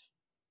thoughts?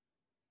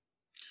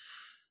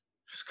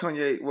 It's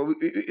Kanye. Well,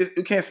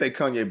 we can't say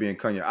Kanye being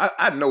Kanye.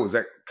 I know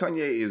that Kanye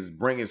is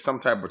bringing some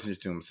type of attention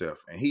to himself,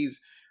 and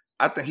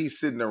I think he's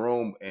sitting in the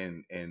room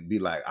and be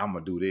like, I'm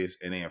gonna do this,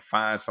 and then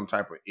find some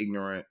type of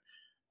ignorant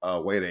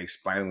way to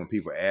explain it when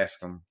people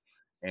ask him,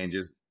 and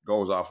just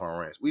goes off on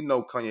rants. We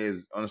know Kanye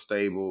is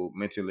unstable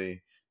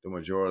mentally the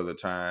majority of the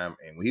time,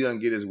 and when he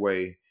doesn't get his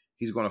way,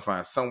 he's gonna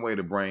find some way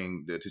to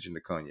bring the attention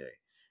to Kanye.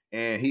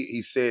 And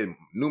he said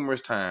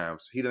numerous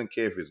times he doesn't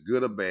care if it's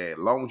good or bad, as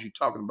long as you're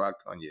talking about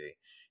Kanye,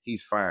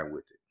 he's fine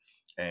with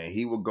it. And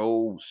he will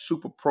go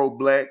super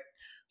pro-black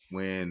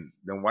when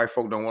them white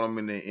folk don't want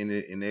him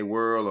in their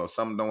world, or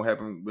something don't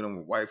happen with them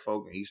with white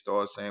folk, and he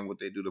starts saying what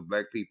they do to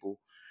black people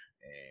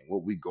and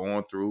what we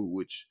going through,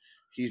 which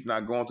he's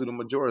not going through the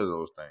majority of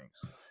those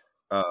things.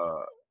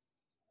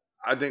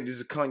 I think this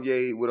is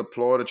Kanye with a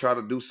ploy to try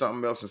to do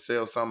something else and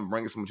sell something,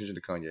 bringing some attention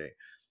to Kanye.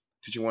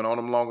 Teacher went on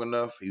him long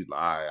enough. He was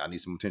like, all right, I need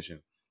some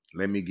attention.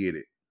 Let me get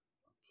it.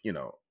 You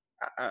know,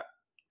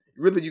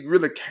 you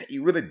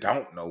really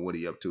don't know what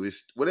he up to.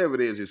 It's whatever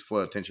it is. It's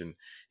for attention.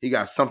 He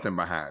got something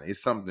behind it.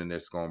 It's something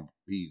that's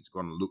he's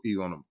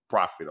gonna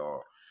profit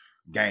or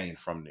gain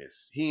from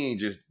this. He ain't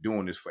just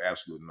doing this for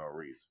absolute no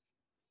reason.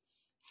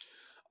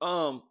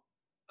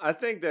 I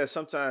think that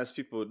sometimes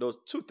people, those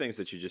two things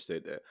that you just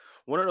said there,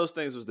 one of those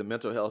things was the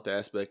mental health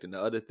aspect, and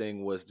the other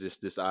thing was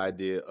just this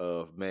idea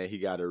of, man, he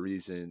got a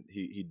reason,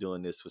 he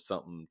doing this for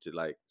something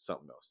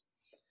else.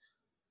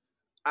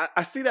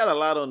 I see that a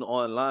lot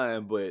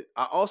online, but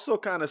I also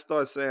kind of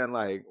start saying,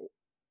 like,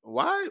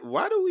 why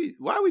do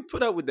we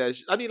put up with that?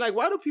 I mean, like,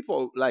 why do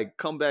people like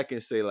come back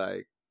and say,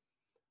 like,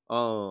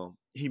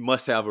 he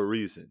must have a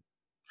reason?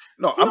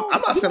 No,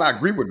 I'm not saying I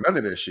agree with none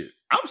of that shit.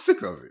 I'm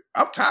sick of it.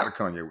 I'm tired of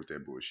Kanye with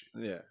that bullshit.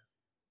 Yeah,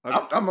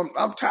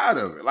 I'm tired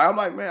of it. Like, I'm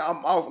like, man,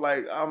 I'm off.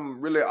 Like,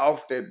 I'm really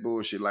off that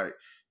bullshit. Like,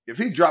 if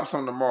he drops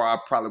something tomorrow, I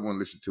probably wouldn't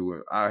listen to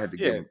it. I had to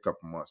give him a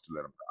couple months to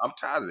let him. I'm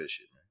tired of that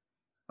shit, man.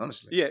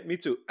 Honestly. Yeah, me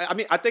too. I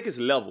mean, I think it's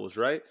levels,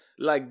 right?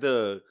 Like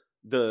the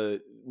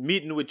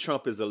meeting with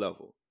Trump is a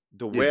level.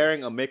 The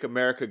wearing a "Make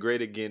America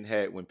Great Again"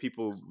 hat when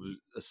people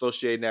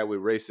associating that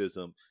with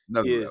racism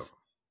is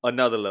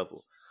another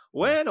level.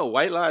 Wearing a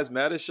White Lives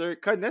Matter shirt,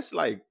 that's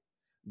like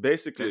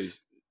basically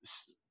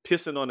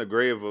pissing on the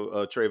grave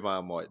of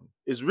Trayvon Martin.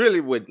 It's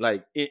really what,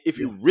 like, if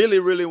you really,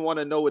 really want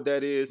to know what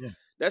that is,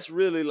 that's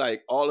really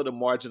like all of the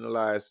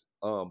marginalized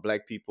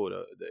black people,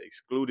 the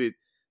excluded,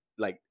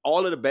 like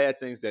all of the bad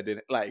things that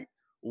didn't, like,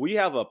 we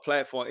have a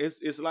platform.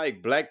 It's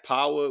like Black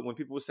Power. When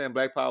people were saying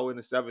Black Power in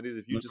the 70s,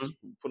 if you just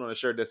put on a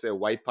shirt that said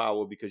White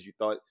Power because you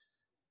thought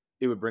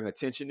it would bring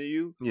attention to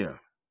you. Yeah.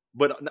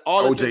 But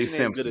all O.J.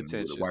 attention ain't good Simpson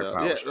attention. with the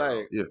White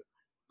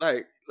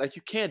Power Like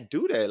you can't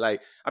do that.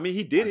 Like, I mean,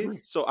 he did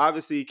it, so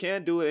obviously he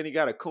can do it, and he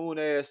got a coon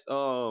ass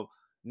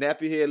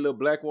nappy head little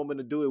black woman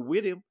to do it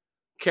with him.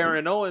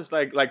 Karen Owens,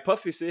 like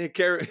Puffy said,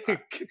 Karen,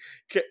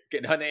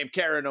 her name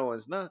Karen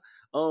Owens, nah.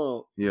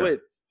 But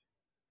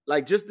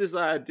like, just this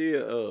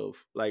idea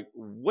of, like,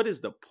 what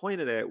is the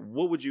point of that?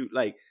 What would you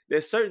like?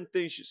 There's certain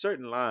things,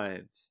 certain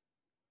lines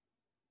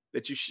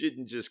that you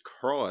shouldn't just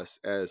cross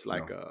as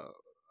like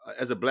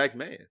as a black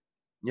man.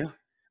 Yeah.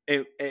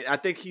 And I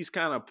think he's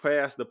kind of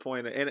past the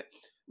point. And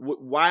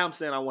why I'm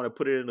saying I want to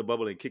put it in the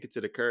bubble and kick it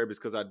to the curb is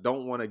because I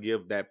don't want to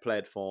give that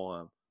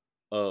platform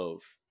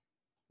of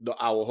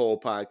our whole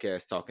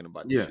podcast talking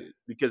about this shit.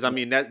 Because I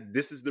mean,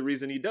 this is the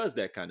reason he does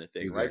that kind of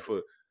thing, right?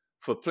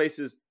 For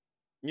places,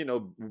 you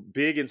know,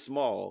 big and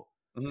small,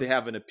 to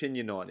have an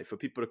opinion on it, for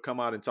people to come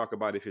out and talk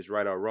about if it's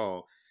right or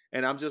wrong.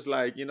 And I'm just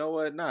like, you know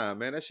what? Nah,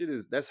 man, that shit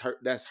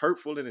that's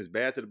hurtful and it's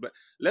bad to the black.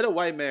 Let a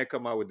white man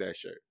come out with that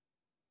shirt.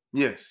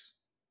 Yes.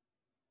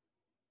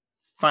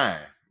 Fine.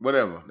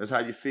 Whatever. That's how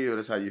you feel.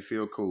 That's how you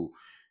feel. Cool.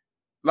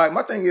 Like,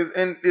 my thing is,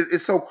 and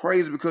it's so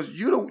crazy because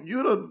you're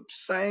the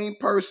same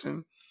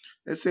person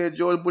that said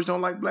George Bush don't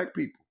like black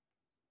people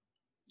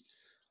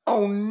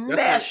on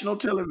national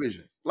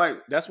television. Like,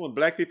 that's when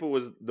black people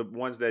was the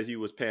ones that he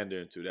was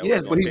pandering to. That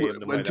yes,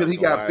 but until he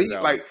got beat,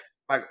 like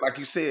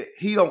you said,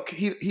 he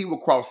will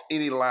cross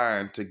any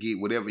line to get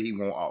whatever he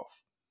want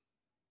off.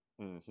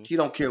 Mm-hmm. He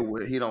don't care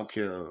what, he don't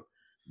care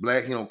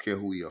black, he don't care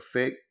who he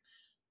affect.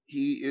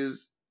 He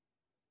is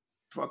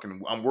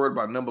fucking, I'm worried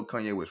about number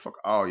Kanye West. Fuck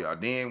all y'all.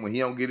 Then when he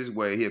don't get his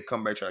way, he'll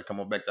come back, try to come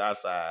on back to our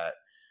side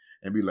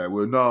and be like,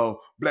 well, no,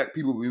 black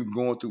people we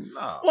going through.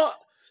 Nah. Well,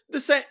 the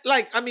same,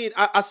 like, I mean,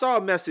 I saw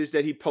a message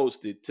that he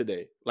posted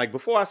today. Like,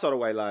 before I saw the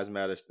White Lives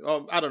Matter,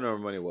 I don't know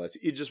when it was.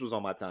 It just was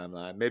on my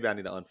timeline. Maybe I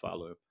need to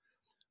unfollow him.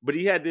 But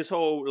he had this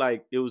whole,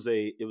 like, it was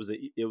a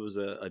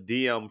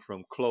DM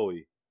from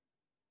Chloe.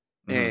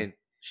 Mm-hmm. And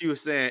she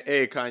was saying,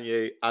 hey,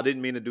 Kanye, I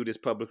didn't mean to do this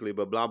publicly,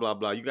 but blah, blah,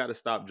 blah. You got to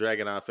stop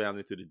dragging our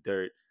family through the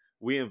dirt.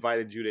 We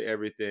invited you to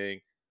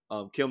everything.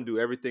 Kim do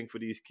everything for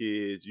these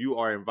kids. You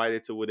are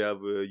invited to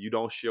whatever. You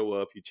don't show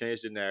up. You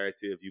change the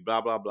narrative. You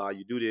blah, blah, blah.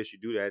 You do this, you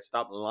do that.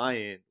 Stop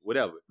lying,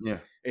 whatever. Yeah.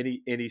 And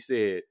he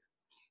said,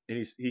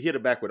 and he hit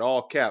it back with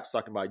all caps,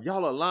 talking about,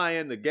 y'all are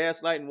lying. The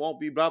gaslighting won't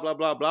be blah, blah,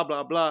 blah, blah,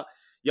 blah, blah.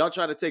 Y'all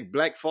trying to take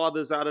black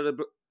fathers out of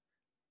the...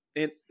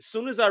 And as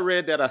soon as I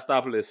read that, I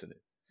stopped listening.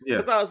 Yeah.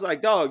 Because I was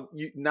like, dog,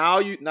 now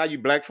you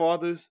black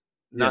fathers,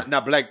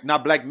 not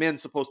black men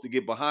supposed to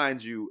get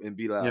behind you and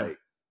be like,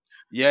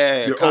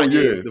 Kanye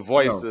is the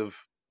voice of...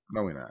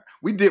 No, we're not.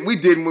 We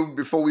didn't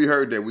before we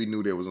heard that. We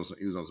knew he was on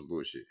some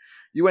bullshit.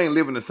 You ain't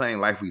living the same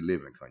life we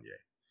live in, Kanye.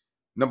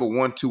 Number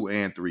 1, 2,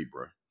 and 3,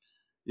 bro.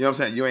 You know what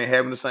I'm saying? You ain't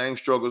having the same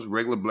struggles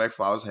regular black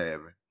fathers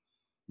having.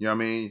 You know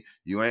what I mean?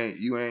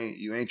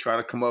 You ain't trying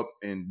to come up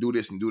and do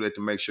this and do that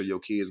to make sure your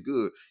kid's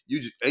good.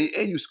 You just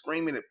and you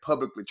screaming it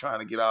publicly, trying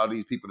to get all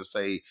these people to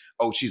say,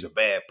 "Oh, she's a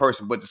bad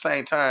person," but at the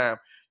same time,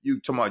 you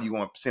talking about you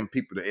want to send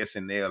people to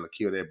SNL to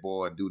kill that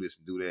boy, do this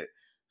and do that.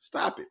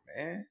 Stop it,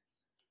 man.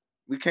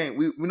 We can't.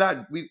 We're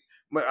not.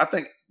 But I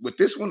think with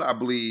this one, I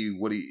believe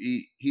what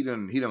he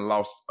done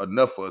lost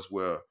enough for us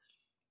where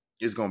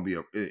it's gonna be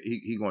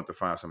he going to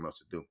find something else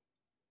to do.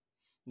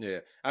 Yeah,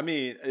 I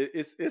mean,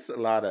 it's a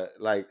lot of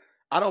like.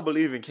 I don't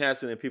believe in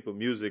canceling people's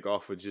music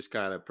off of just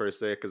kind of per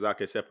se because I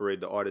can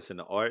separate the artist and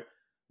the art.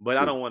 But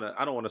True. I don't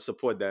want to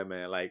support that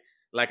man. Like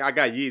I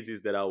got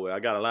Yeezys that I wear. I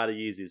got a lot of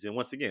Yeezys, and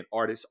once again,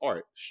 artist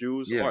art,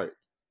 shoes Yeah. art.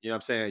 You know what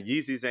I'm saying?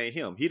 Yeezys ain't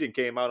him. He didn't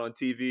came out on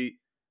TV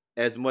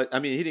as much. I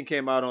mean, he didn't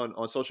came out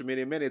on social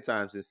media many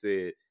times and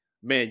said,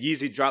 "Man,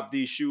 Yeezy dropped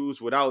these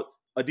shoes without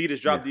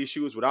Adidas dropped these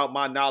shoes without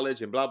my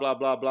knowledge and blah blah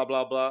blah blah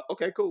blah blah."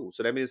 Okay, cool.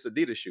 So that means it's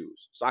Adidas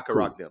shoes, so I can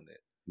rock them then.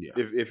 Yeah.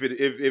 If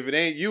it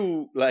ain't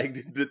you, like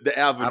the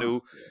avenue,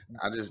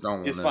 I just don't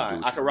want to. It's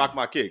fine. I can rock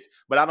my kicks,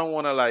 but I don't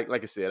want to like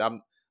I said. I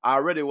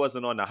already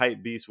wasn't on the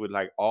hype beast with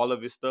like all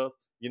of his stuff.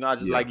 You know, I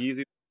just like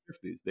Yeezy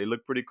 50s. They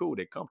look pretty cool.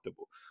 They're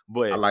comfortable.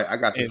 But I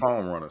got the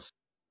foam runners.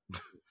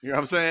 You know what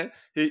I'm saying?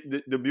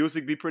 The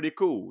music be pretty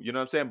cool. You know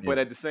what I'm saying? But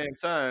at the same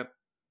time,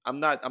 I'm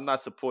not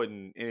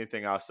supporting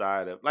anything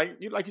outside of like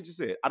you just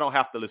said. I don't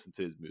have to listen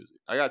to his music.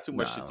 I got too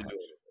much shit to do.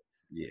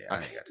 Yeah, I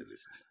ain't got to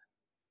listen.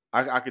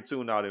 I could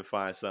tune out and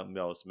find something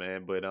else,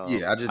 man. But I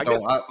just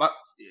don't.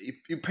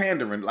 You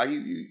pandering, like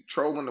you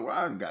trolling the.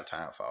 I ain't got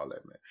time for all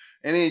that, man.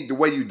 And then the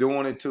way you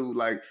doing it too,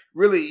 like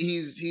really,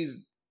 he's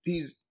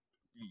Yeezy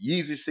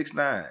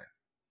 6'9"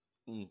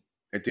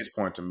 at this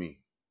point to me.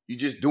 You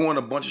just doing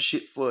a bunch of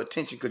shit for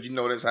attention because you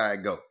know that's how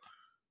it go.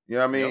 You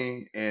know what I mean?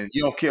 Yep. And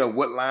you don't care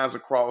what lines are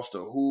crossed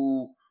or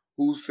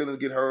whose feelings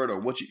get hurt or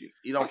what you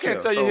don't care. I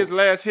can't tell you his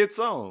last hit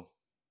song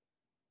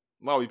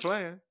while we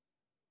playing.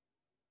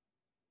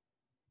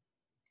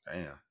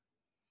 Damn.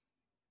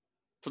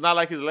 So not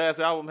like his last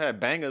album had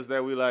bangers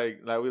that we like,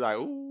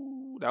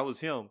 ooh, that was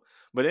him.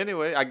 But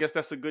anyway, I guess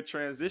that's a good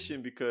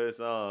transition because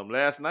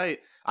last night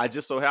I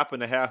just so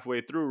happened to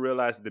halfway through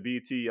realize the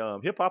BET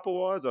Hip Hop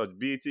Awards or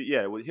BET,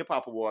 Hip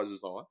Hop Awards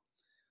was on.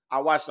 I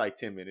watched like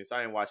 10 minutes.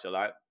 I didn't watch a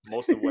lot.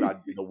 Most of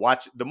what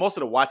most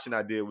of the watching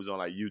I did was on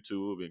like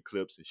YouTube and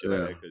clips and shit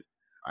like that. Cause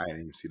I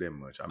didn't even see that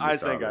much. I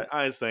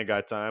just ain't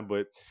got time,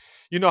 but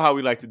you know how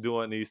we like to do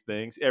on these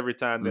things. Every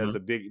time there's a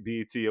big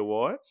BET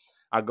award,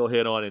 I go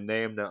ahead on and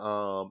name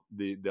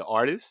the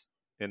artists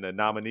and the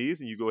nominees,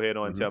 and you go ahead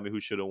on and tell me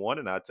who should have won,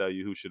 and I'll tell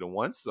you who should have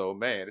won. So,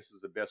 man, this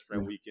is the Best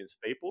Friend Weekend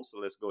staple, so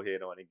let's go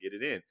ahead on and get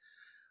it in.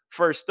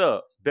 First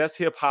up, Best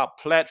Hip Hop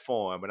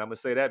Platform, and I'm going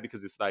to say that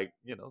because it's like,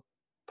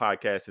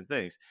 podcasts and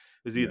things.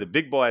 It's either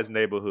Big Boy's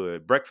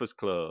Neighborhood, Breakfast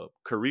Club,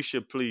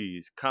 Carisha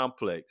Please,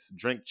 Complex,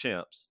 Drink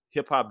Champs,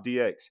 Hip Hop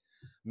DX, $1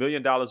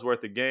 Million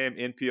Worth of Game,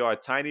 NPR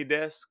Tiny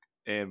Desk,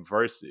 and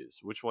Versus.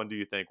 Which one do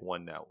you think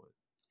won that one?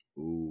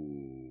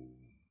 Ooh.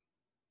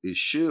 It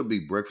should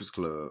be Breakfast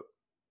Club,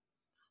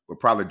 but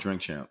probably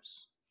Drink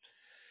Champs.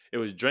 It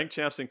was Drink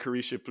Champs and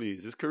Carisha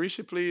Please. Is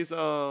Carisha Please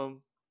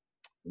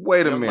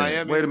Wait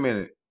a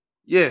minute.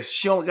 Yes,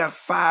 she only got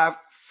 4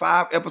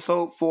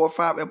 or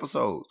 5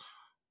 episodes.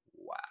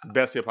 Wow.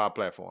 Best hip hop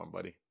platform,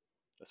 buddy.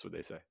 That's what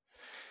they say.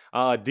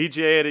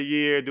 DJ of the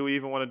year. Do we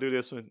even want to do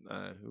this one?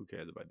 Who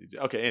cares about DJ?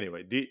 Okay,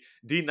 anyway. D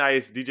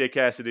Nice, DJ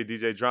Cassidy,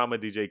 DJ Drama,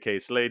 DJ K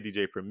Slay,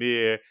 DJ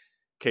Premier,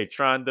 K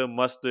Tronda,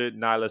 Mustard,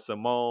 Nyla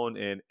Simone,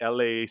 and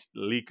LA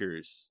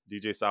Leakers,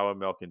 DJ Sour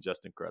Milk, and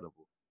Just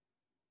Incredible.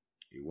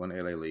 It won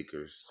LA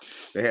Leakers.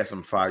 They had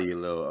some fire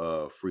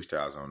little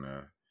freestyles on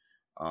there.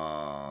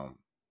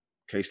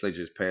 K Slay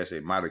just passed.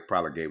 It might have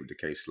probably gave it to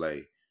K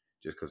Slay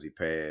just because he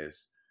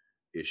passed.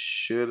 It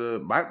should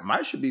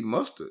be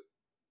Mustard.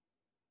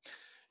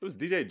 It was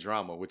DJ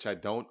Drama, which I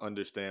don't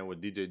understand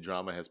what DJ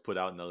Drama has put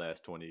out in the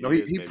last 20 years. No,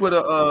 he put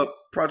a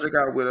project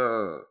out with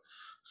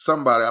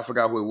somebody. I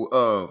forgot who it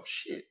was.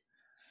 Shit.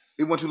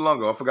 It wasn't too long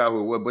ago. I forgot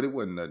who it was, but it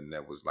wasn't nothing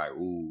that was like,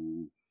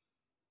 ooh.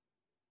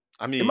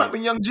 I mean, it might be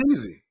Young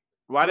Jeezy.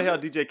 Why the hell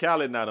DJ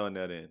Khaled not on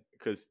that end?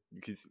 Because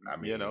I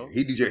mean,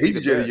 he DJ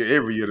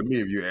every year to me,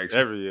 if you ask me.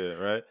 Every year,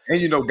 right?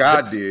 And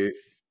God did.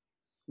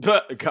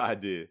 But God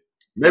did.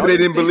 Maybe they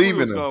didn't believe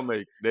in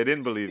us. They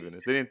didn't believe in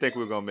us. They didn't think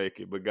we were gonna make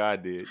it, but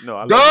God did.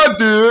 No, God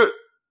did.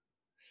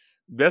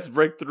 Best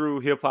breakthrough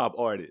hip hop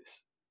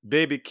artists: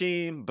 Baby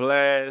Keem,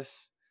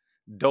 Blast,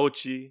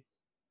 Doechii,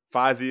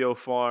 Fivio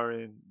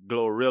Foreign,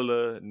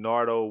 Glorilla,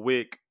 Nardo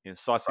Wick, and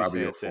Saucy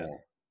Santana.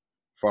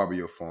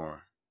 Fabio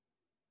Foreign.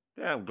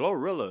 Damn,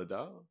 Glorilla,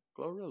 dog.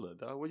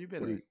 Where you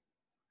been at? I don't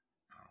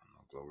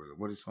know, Glorilla.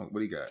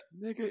 What he got?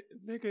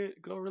 Nigga,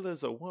 Glorilla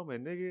is a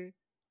woman, nigga.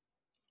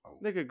 Oh.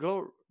 Nigga,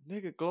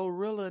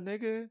 Glorilla,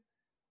 nigga.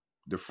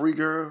 The free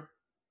girl?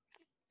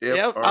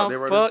 Yep, okay,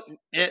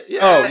 yeah.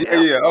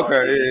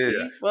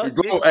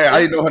 Hey,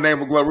 I didn't know her name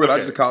was Glorilla. Okay. I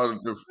just called her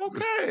the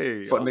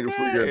nigga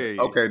free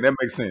girl. Okay, that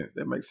makes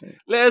sense.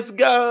 Let's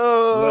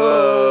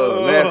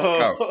go.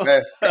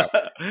 Let's go.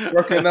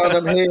 Working on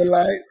them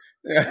headlights.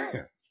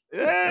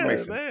 That Yeah,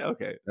 makes sense. man.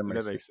 Okay, That that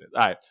makes sense. makes sense.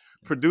 All right.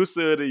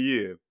 Producer of the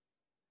year: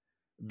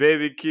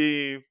 Baby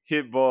Keem,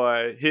 Hit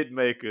Boy,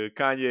 Hitmaker,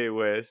 Kanye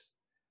West,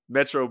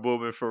 Metro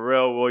Boomin,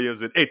 Pharrell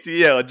Williams, and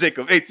ATL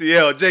Jacob.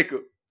 ATL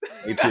Jacob.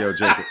 ATL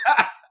Jacob.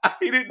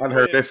 He didn't I'd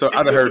heard win. that so.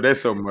 I'd have heard that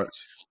so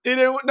much. He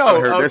didn't. I'd No.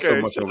 have heard that so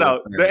Okay. much Shut over the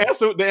out. The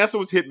fan. answer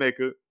was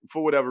Hitmaker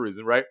for whatever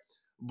reason, right?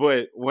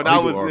 But when Oh, I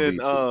he do was R&B in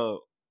too.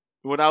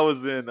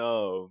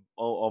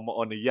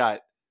 on the yacht,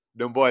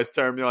 them boys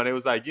turned me on. They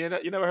was like, you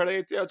never heard of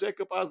ATL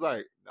Jacob? I was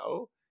like,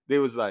 no. They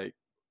was like,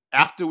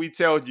 after we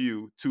tell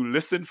you to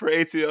listen for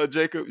ATL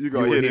Jacob, you're You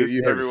gonna would hear hear. this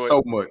You heard it everyone.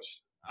 so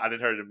much. I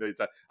didn't heard it a million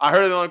times. I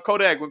heard it on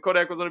Kodak when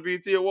Kodak was on the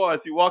BET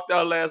Awards. He walked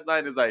out last night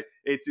and it's like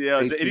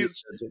ATL Jacob. And ATL.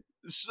 he's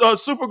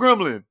Super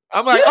Gremlin.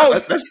 I'm like, Yeah, oh,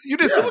 that's you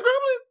did yeah. Super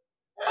Gremlin?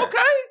 Yeah.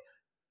 Okay.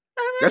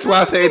 That's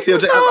why I say ATL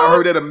Jacob. I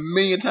heard that a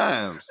million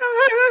times.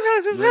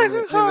 In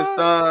the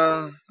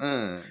star,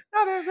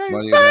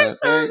 money that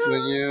I take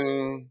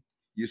when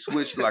you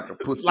switch like a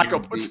pussy Like a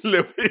bitch.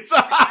 lip bitch.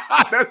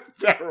 That's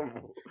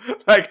terrible.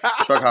 Like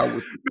Truck out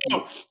with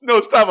the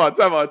no, time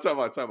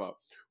out.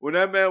 When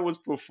that man was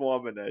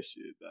performing that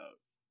shit, dog,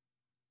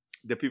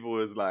 the people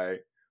was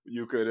like,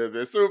 "You could have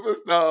been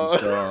superstar."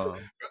 star.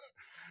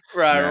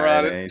 Right, Nah,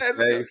 right. it ain't It's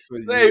safe for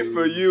safe you.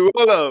 for you.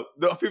 Hold up,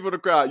 the people in the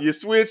crowd. You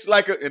switched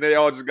like a, and they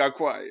all just got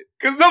quiet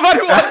because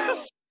nobody wanted.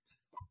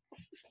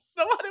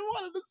 Nobody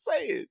wanted to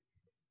say it.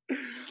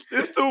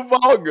 It's too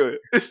vulgar.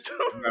 It's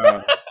too.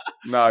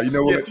 Nah, you know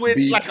You what?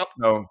 switched like a.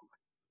 No,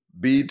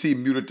 BT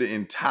muted the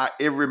entire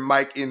every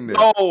mic in there.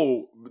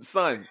 No,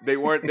 son, they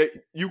weren't.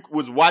 You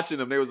was watching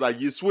them. They was like,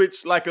 you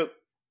switched like a.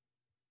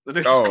 And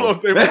they just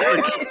closed their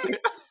mouth again.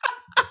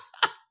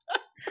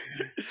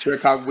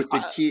 Trick out with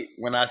the kid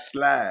when I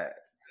slide.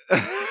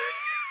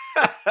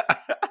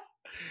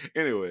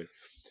 Anyway,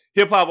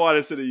 hip hop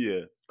artist of the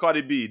year: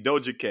 Cardi B,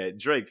 Doja Cat,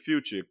 Drake,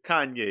 Future,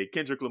 Kanye,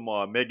 Kendrick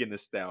Lamar, Megan Thee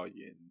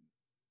Stallion.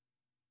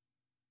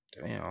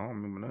 Damn, I don't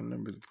remember nothing of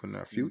them really putting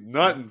out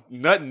Future.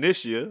 Nothing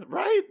this year,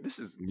 right? This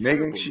is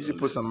Megan. She should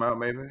put something out,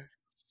 maybe.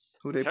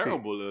 Who they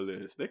terrible pick?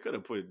 list. They could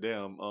have put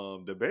damn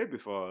the baby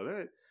for all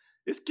that.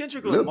 It's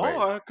Kendrick Lil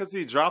Lamar because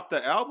he dropped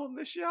the album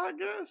this year, I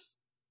guess.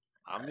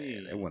 I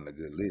mean, that wasn't a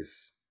good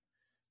list.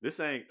 this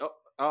ain't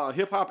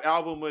hip hop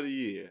album of the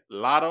year: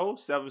 Lotto,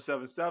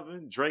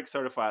 777, Drake,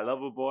 Certified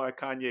Lover Boy,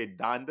 Kanye,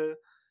 Donda,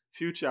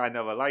 Future, I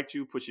Never Liked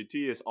You, Pusha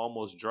T, It's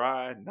Almost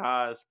Dry,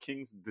 Nas,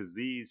 King's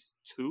Disease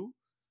 2,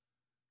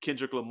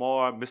 Kendrick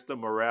Lamar, Mr.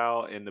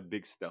 Morale, and the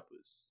Big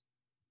Steppers.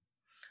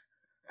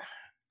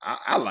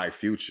 I like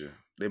Future.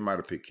 They might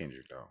have picked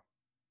Kendrick though.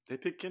 They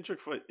picked Kendrick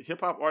for hip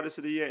hop artist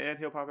of the year and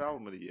hip hop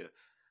album of the year.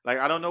 Like,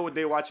 I don't know what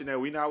they watching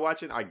that we not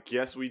watching. I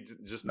guess we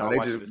just not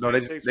watching.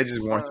 They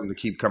just want him to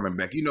keep coming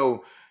back. We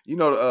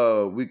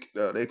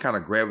they kind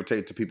of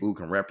gravitate to people who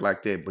can rap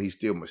like that, but he's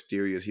still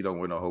mysterious. He don't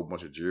win a whole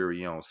bunch of jury.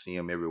 You don't see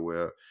him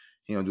everywhere.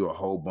 He don't do a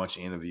whole bunch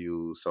of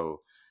interviews.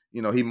 So,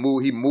 he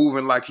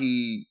moving like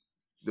the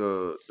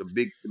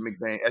big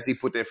bang. As he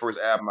put that first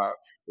album out,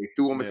 they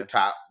threw him at the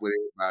top with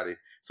everybody.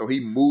 So he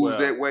moves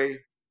that way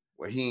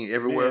where he ain't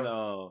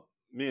everywhere.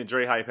 Me and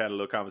Dre Hype had a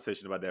little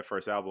conversation about that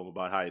first album,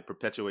 about how it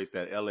perpetuates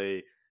that LA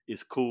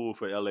is cool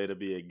for LA to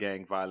be a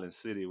gang violent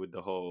city with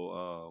the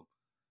whole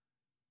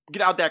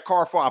get out that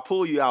car before I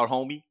pull you out,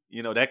 homie.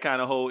 That kind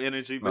of whole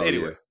energy. But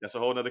anyway, that's a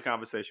whole other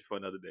conversation for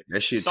another day.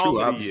 That shit Song true, of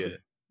the obviously. year.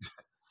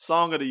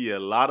 Song of the year: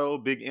 Lotto,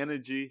 Big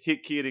Energy,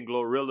 Hit Kid and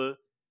Glorilla,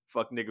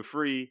 Fuck Nigga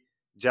Free,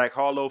 Jack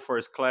Harlow,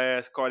 First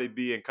Class, Cardi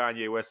B and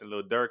Kanye West and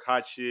Lil Durk,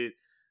 Hot Shit,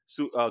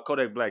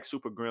 Kodak Black,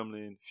 Super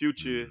Gremlin,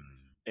 Future,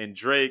 and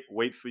Drake,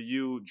 Wait For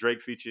You, Drake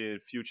featuring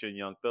Future and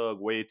Young Thug,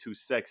 Way Too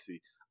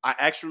Sexy. I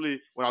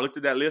actually, when I looked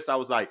at that list, I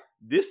was like,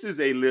 this is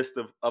a list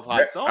of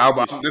hot songs.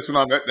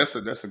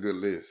 That's a good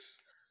list.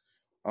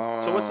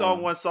 So what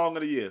song won Song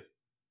of the Year?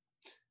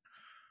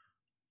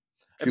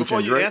 And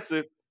before you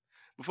answer,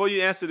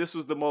 this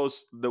was the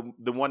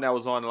one that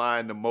was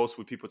online the most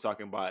with people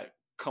talking about,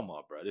 come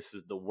on, bro, this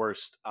is the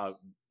worst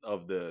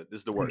this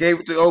is the worst. They gave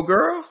it to old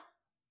girl?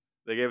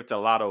 They gave it to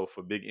Lotto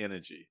for Big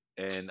Energy.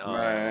 And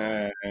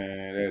man,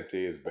 that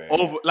is bad.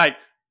 Over like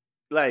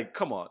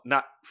come on,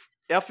 not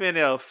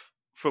FNF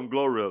from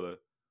Glorilla,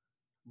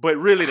 but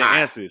really the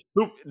answer is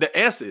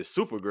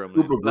Super Gremlin.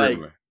 Super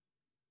Gremlin.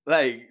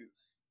 Like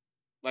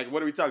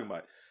what are we talking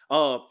about?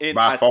 And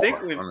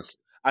honestly.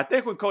 I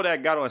think when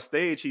Kodak got on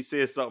stage, he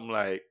said something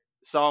like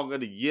Song of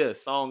the Year.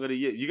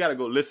 You got to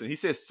go listen. He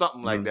said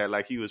something like that,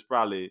 like he was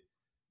probably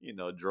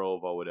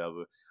drove or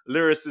whatever.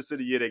 Lyricist of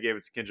the Year, they gave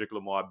it to Kendrick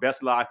Lamar.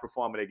 Best live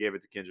performer, they gave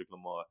it to Kendrick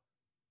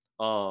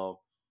Lamar.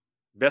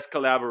 Best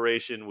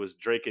collaboration was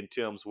Drake and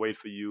Tim's Wait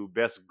For You.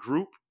 Best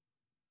group,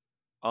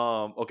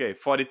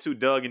 42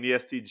 Doug and the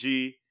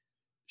STG,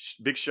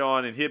 Big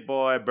Sean and Hit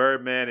Boy,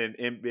 Birdman and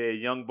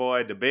NBA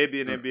Youngboy, The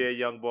Baby and NBA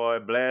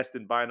Youngboy, Blast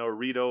and Bino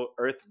Rito,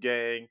 Earth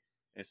Gang,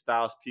 and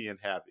Styles P and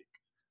Havoc.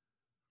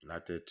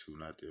 Not that two,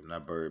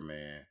 not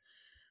Birdman.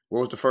 What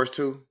was the first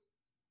two?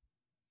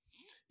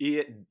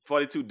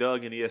 42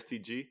 Doug and the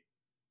STG.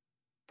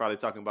 Probably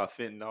talking about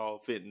fentanyl.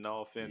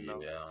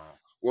 Yeah.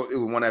 Well, it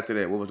was one after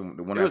that. What was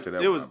the one It was. after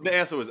that It one? was the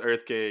answer was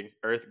Earth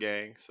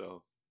Gang.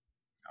 So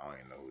I don't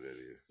even know who that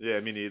is. yeah,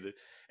 me neither.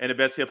 And the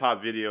best hip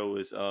hop video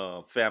was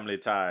 "Family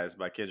Ties"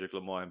 by Kendrick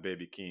Lamar and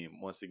Baby Keem.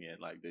 Once again,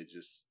 like they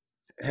just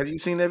Have you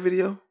seen that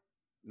video?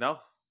 no,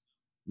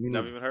 Me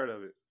never neither. even heard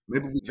of it.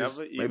 Maybe we just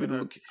Never maybe even.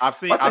 look. I've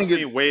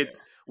seen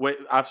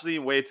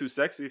Way Too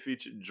Sexy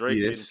feature Drake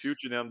and Yes.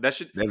 Future. Them that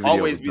should That video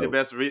always was be the dope.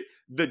 best.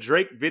 The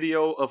Drake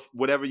video of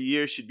whatever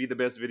year should be the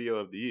best video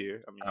of the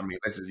year. I mean,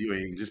 that's just you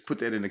ain't just put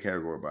that in the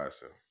category by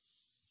itself.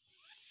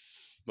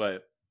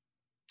 But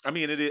I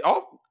mean, it is.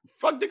 Oh,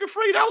 fuck, Nigga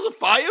Free. That was a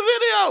fire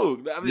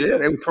video. I mean, Yeah,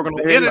 they were talking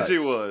the on energy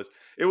headlights. was.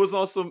 It was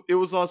on some. It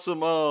was on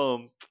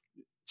some.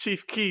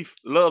 Chief Keef,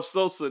 Love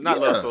Sosa, not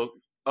Love Yeah. Sosa.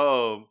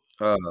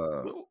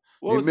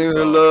 What was Give the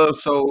me song? love,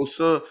 so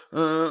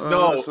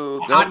No, so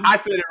I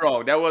said it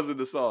wrong. That wasn't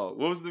the song.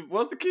 What's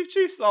the Keef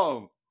Chief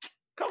song?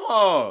 Come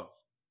on,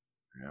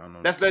 Yeah, I don't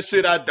know. that's that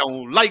shit I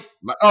don't like.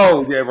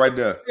 Oh yeah, right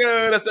there.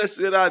 Yeah, that's that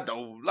shit I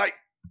don't like.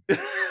 I It's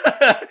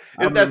that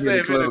remember in the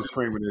same club energy.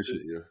 screaming that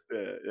shit. Yeah.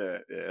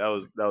 Yeah.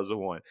 That was the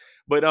one.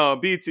 But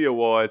BET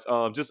Awards,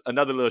 just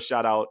another little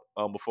shout out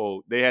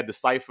before they had the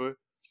cipher,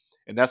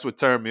 and that's what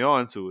turned me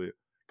on to it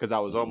because I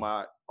was on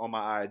my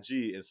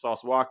IG and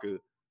Sauce Walker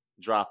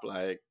dropped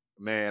like,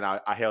 man,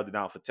 I held it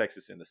down for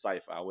Texas in the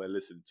cipher. I went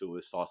listening to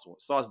it.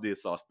 Sauce did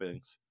Sauce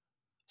things.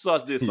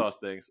 Sauce did Sauce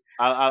things.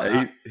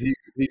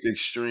 He's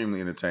extremely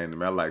entertaining.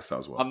 Man, I like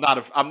Sauce Walker. I'm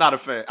not a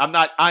fan. I'm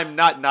not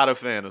a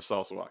fan of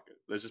Sauce Walker.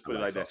 Let's just put it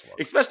like that.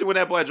 Especially when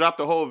that boy dropped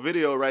the whole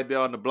video right there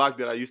on the block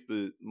that I used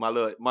to my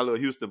little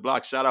Houston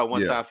block. Shout out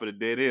one time for the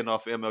Dead End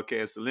off of MLK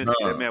and Selinsky.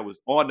 That man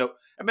was on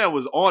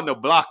the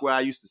block where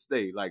I used to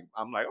stay. Like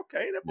I'm like,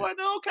 okay, that boy he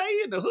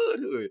in the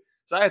hood.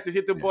 So I had to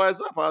hit the boys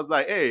up. I was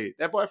like, hey,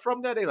 that boy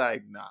from there? They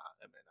like, nah,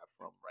 that man not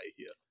from right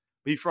here.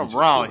 He from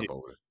around here.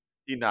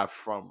 He not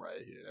from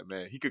right here. That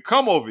man, he could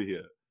come over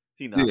here.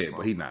 He not from.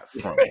 But he not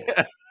from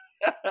here.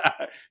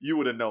 You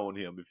would have known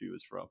him if he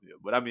was from here.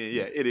 But I mean,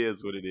 yeah, it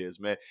is what it is,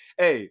 man.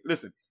 Hey,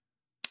 listen,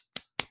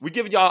 we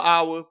give y'all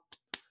our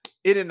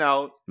in and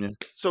out. Yeah.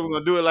 So we're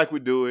gonna do it like we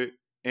do it.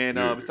 And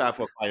it's time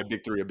for a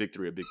big three. Big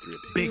three.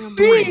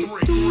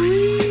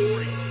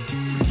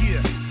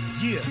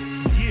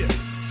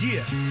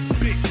 Yeah.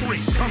 Big three.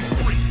 Come on.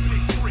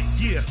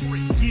 Yeah.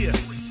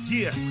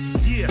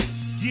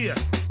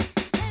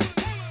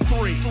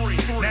 Three.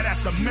 Now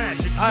that's a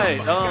magic. All right.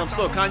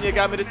 So Kanye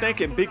got me to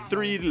thinking. Big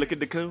three. Look at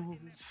the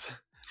coons.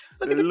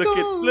 Look at the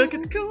coons. Look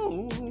at the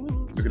coons.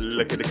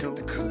 Look at the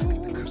coons.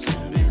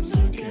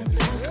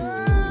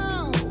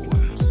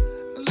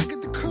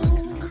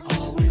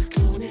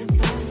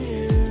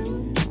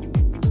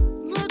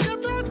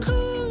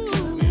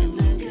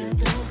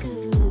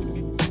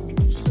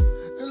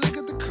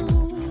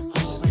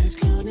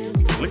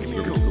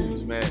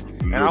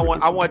 And I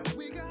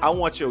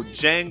want your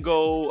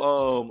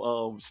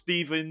Django,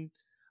 Steven.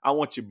 I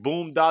want your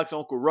Boondocks,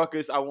 Uncle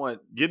Ruckus.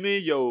 Give me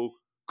your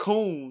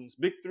coons,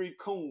 big three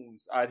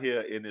coons out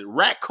here in the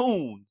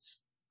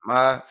raccoons.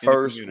 My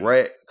first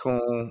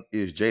raccoon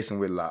is Jason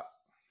Whitlock.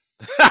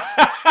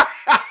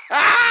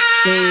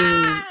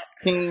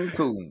 King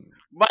Coon.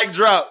 Mic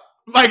drop.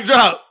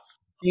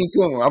 King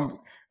Coon.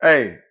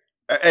 Hey,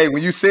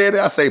 when you said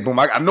that, I say, boom,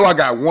 I know I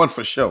got one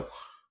for sure.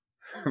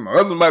 My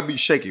husband might be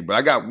shaky, but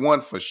I got one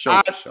for sure.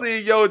 I see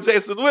your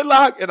Jason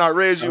Whitlock, and I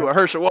raised you a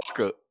Herschel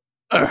Walker.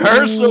 A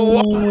Herschel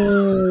Walker.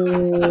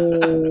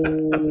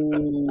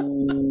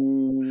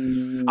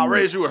 I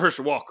raised you a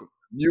Herschel Walker.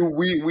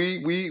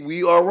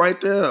 We are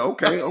right there.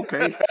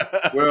 Okay.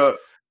 Well,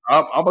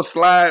 I'm gonna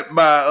slide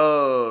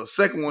my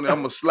second one. I'm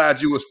gonna slide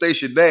you a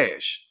Station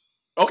Dash.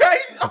 Okay.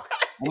 I'm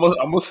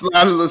gonna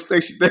slide a little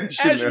Station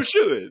Dash. As you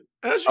should.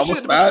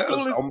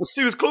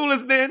 She was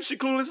clueless then. She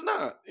clueless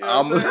now. You know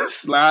I'm gonna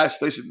slide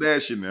Station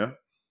Dash in there.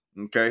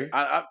 Okay.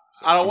 I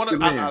don't want to.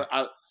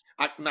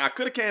 I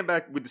could have came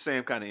back with the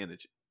same kind of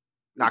energy.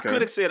 Now I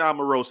could have said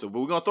Omarosa, but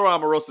we're gonna throw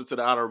Omarosa to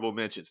the honorable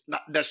mentions. Now,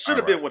 that should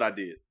have been what I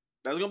did.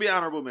 That's gonna be an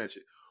honorable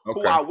mention.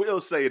 Okay. Who I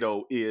will say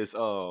though is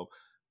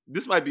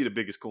this might be the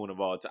biggest coon of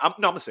all time. I'm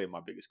gonna say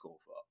my biggest coon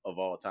of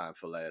all time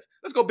for last.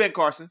 Let's go Ben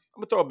Carson.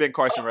 I'm gonna throw Ben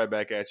Carson right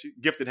back at you.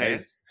 Gifted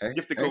hands.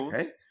 Gifted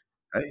coons.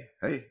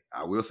 Hey,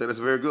 I will say that's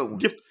a very good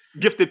one.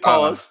 Gifted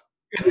paws.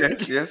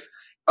 Yes.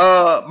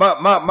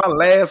 My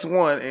last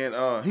one,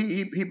 and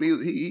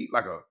he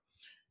like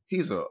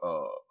he's a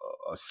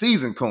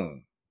seasoned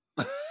coon.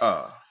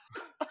 I'm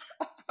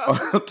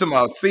talking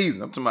about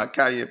season. I'm talking about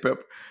cayenne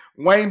pepper.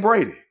 Wayne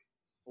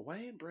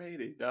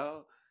Brady,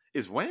 dog.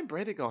 Is Wayne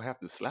Brady gonna have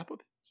to slap a bitch?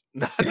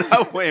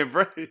 Not Wayne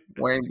Brady.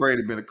 Wayne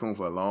Brady been a coon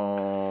for a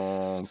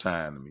long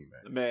time to me,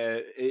 man.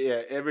 Man,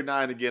 yeah. Every now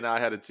and again, I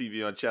had a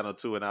TV on Channel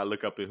 2, and I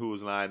look up at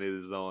whose line it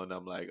is on.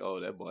 I'm like, oh,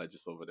 that boy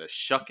just over there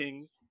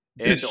shucking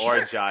and or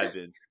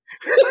jiving.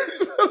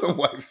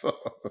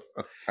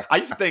 I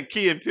used to think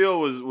Key and Peele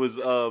was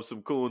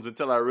some coons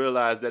until I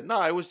realized that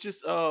it was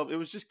just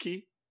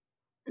Key.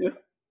 Yeah,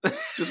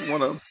 just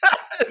one of them.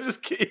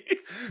 Just Key.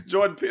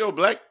 Jordan Peele,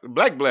 black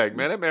man.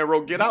 That man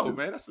wrote Get Out,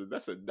 man.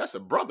 That's a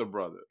brother.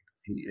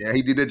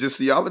 He did that just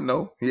so y'all to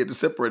know. He had to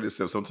separate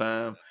himself.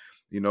 Sometimes,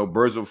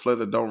 birds of a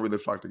feather don't really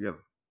flock together.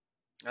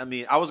 I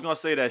mean, I was gonna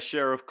say that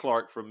Sheriff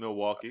Clark from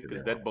Milwaukee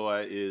because that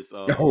boy is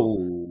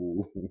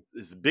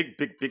is big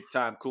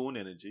time coon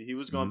energy. He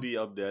was gonna be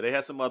up there. They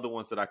had some other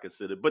ones that I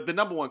considered, but the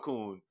number one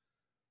coon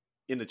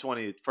in the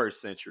 21st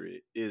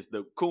century is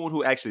the coon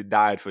who actually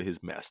died for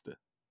his master.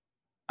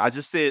 I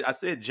said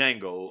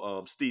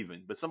Django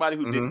Stephen, but somebody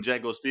who did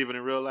Django Stephen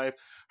in real life,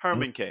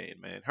 Herman Cain,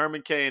 man.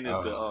 Herman Cain is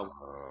the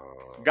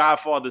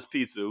Godfather's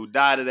Pizza who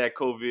died of that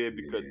COVID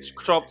because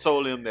Trump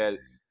told him that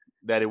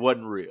it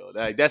wasn't real.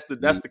 Like that's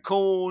the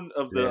coon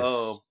of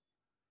the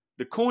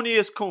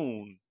cooniest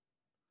coon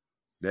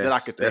that I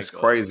could think of. That's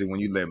crazy when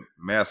you let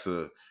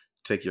massa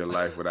take your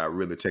life without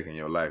really taking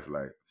your life.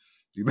 Like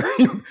you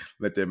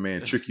let that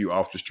man trick you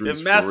off the streets.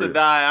 If massa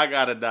die, I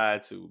gotta die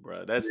too,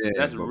 bro. That's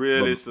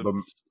really some. But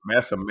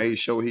massa made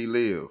sure he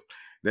lived.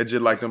 That's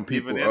just like them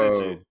people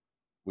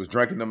was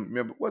drinking them.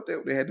 Remember what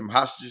they had them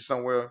hostages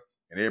somewhere,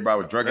 and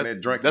everybody was drinking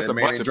that drink. That's that a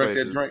man bunch ain't of drink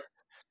places. that drink.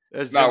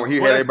 That's no, he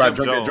had everybody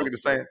drinking Jones. the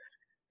same.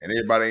 And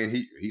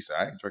everybody, he said,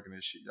 I ain't drinking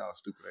this shit, y'all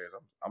stupid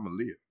ass. I'm gonna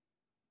live.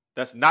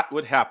 That's not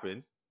what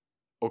happened.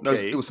 Okay, no,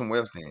 it was somewhere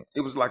else then.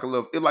 It was like it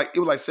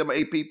was like 7 or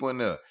 8 people in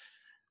there.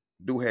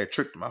 Dude had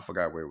tricked him. I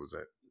forgot where it was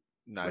at.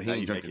 Nah, he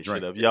ain't drinking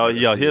shit up.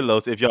 Y'all hear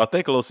Los? If y'all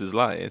think Los is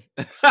lying,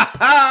 I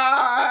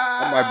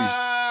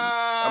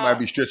might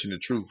be stretching the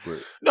truth,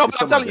 but no, but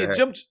I'm telling you,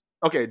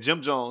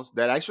 Jim Jones,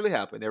 that actually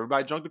happened.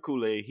 Everybody drunk the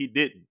Kool-Aid. He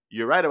didn't.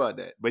 You're right about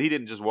that. But he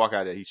didn't just walk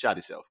out there. He shot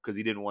himself because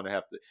he didn't want to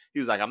have to. He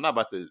was like, I'm not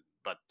about to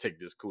take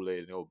this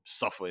Kool-Aid and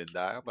suffer and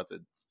die. I'm about to.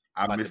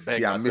 I missed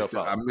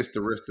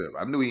the rest of it.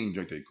 I knew he didn't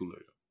drink that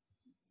Kool-Aid.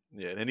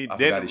 Yeah, and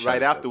then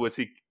right afterwards,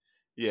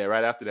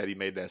 right after that, he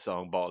made that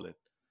song "Ballin'."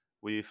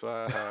 We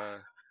fly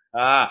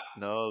high,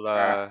 no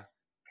lie,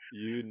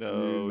 you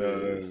know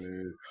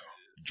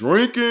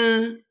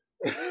drinking.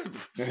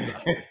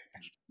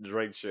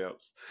 Drink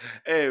champs.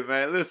 Hey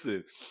man,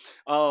 listen.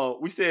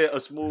 We said a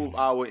smooth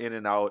hour in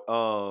and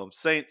out.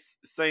 Saints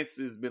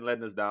has been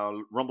letting us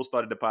down. Rumble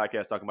started the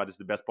podcast talking about this is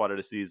the best part of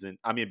the season.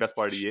 I mean, best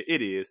part of the year.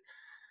 It is,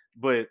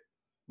 but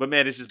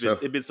man, it's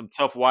been some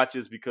tough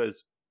watches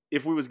because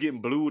if we was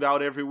getting blued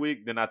out every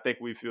week, then I think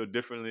we feel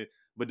differently.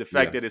 But the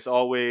fact that it's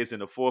always in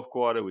the fourth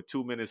quarter with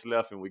 2 minutes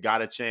left and we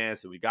got a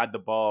chance and we got the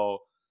ball.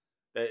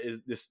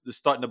 This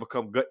starting to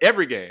become good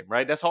every game,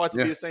 right? That's hard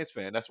to be a Saints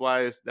fan. That's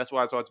why it's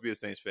hard to be a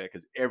Saints fan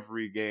because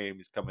every game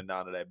is coming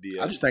down to that BS.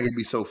 I just think it'd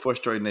be so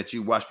frustrating that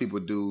you watch people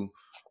do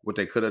what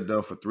they could have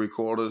done for 3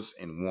 quarters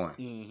and won.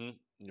 Mm-hmm.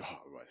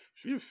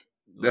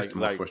 That's the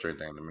most frustrating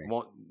thing to me.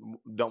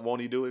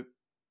 Won't he do it?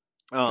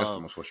 That's the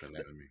most frustrating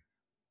thing to me.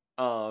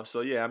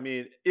 So yeah, I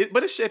mean,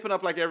 but it's shaping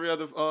up like every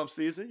other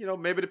season.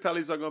 Maybe the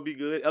Pellies are gonna be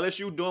good.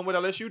 LSU doing what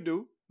LSU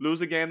do. Lose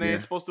a game they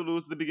ain't supposed to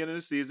lose at the beginning of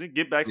the season.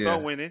 Get back,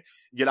 start winning.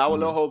 Get our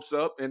little hopes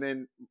up, and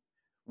then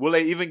will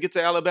they even get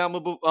to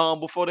Alabama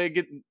before they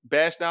get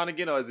bashed down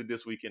again, or is it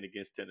this weekend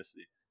against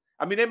Tennessee?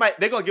 I mean,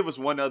 they're gonna give us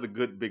one other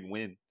good big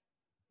win.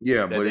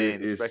 Yeah, but they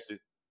ain't expected.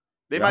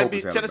 They might be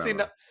Tennessee.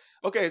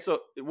 Okay,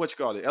 so what you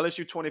call it?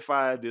 LSU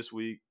 25 this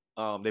week.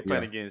 They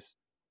playing against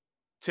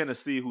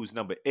Tennessee, who's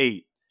number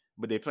 8.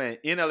 But they playing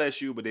in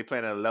LSU, but they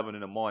playing at 11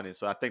 in the morning.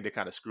 So I think they're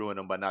kind of screwing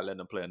them by not letting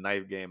them play a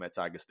night game at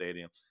Tiger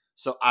Stadium.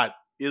 So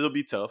it'll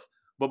be tough.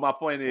 But my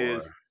point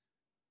is,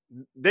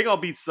 they're going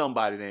to beat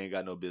somebody they ain't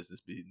got no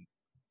business beating.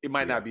 It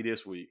might not be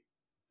this week,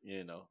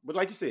 But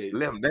like you said.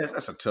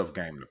 That's a tough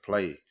game to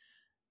play.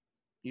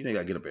 You got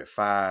to get up at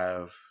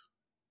 5.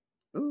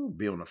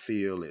 Be on the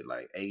field at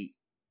like 8,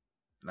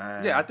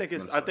 9. Yeah, I think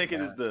it's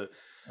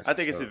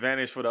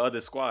advantage for the other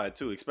squad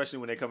too, especially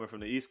when they're coming from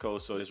the East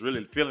Coast. So it's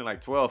really feeling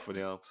like 12 for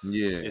them.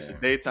 Yeah, it's the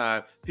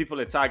daytime.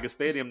 People at Tiger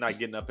Stadium not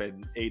getting up at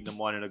 8 in the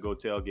morning to go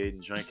tailgate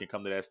and drink and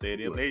come to that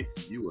stadium.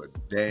 You a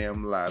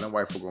damn lie. Them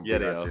white folk gonna be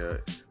out there.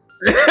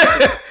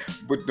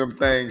 But them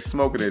things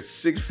smoking at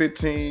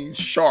 6:15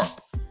 sharp.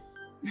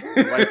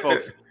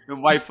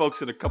 Them white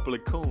folks and a couple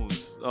of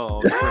coons.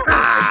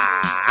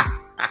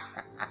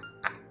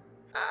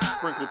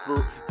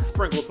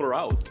 Sprinkle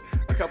throughout.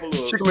 A couple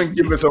of chicken and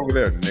giblets over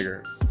there,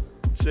 nigga.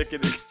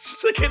 Chicken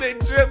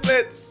and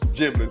giblets.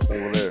 Giblets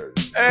over there.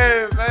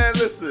 Hey man,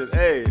 listen.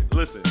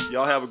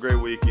 Y'all have a great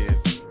weekend.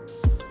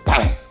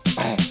 Bang,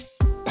 bang,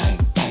 bang,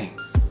 bang,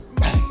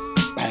 bang,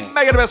 bang.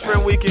 Make it the best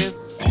friend weekend.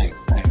 Bang,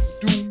 bang,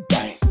 doom,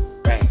 bang,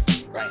 bang,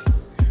 bang,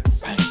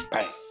 bang,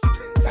 bang,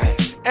 bang.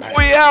 And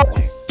we out.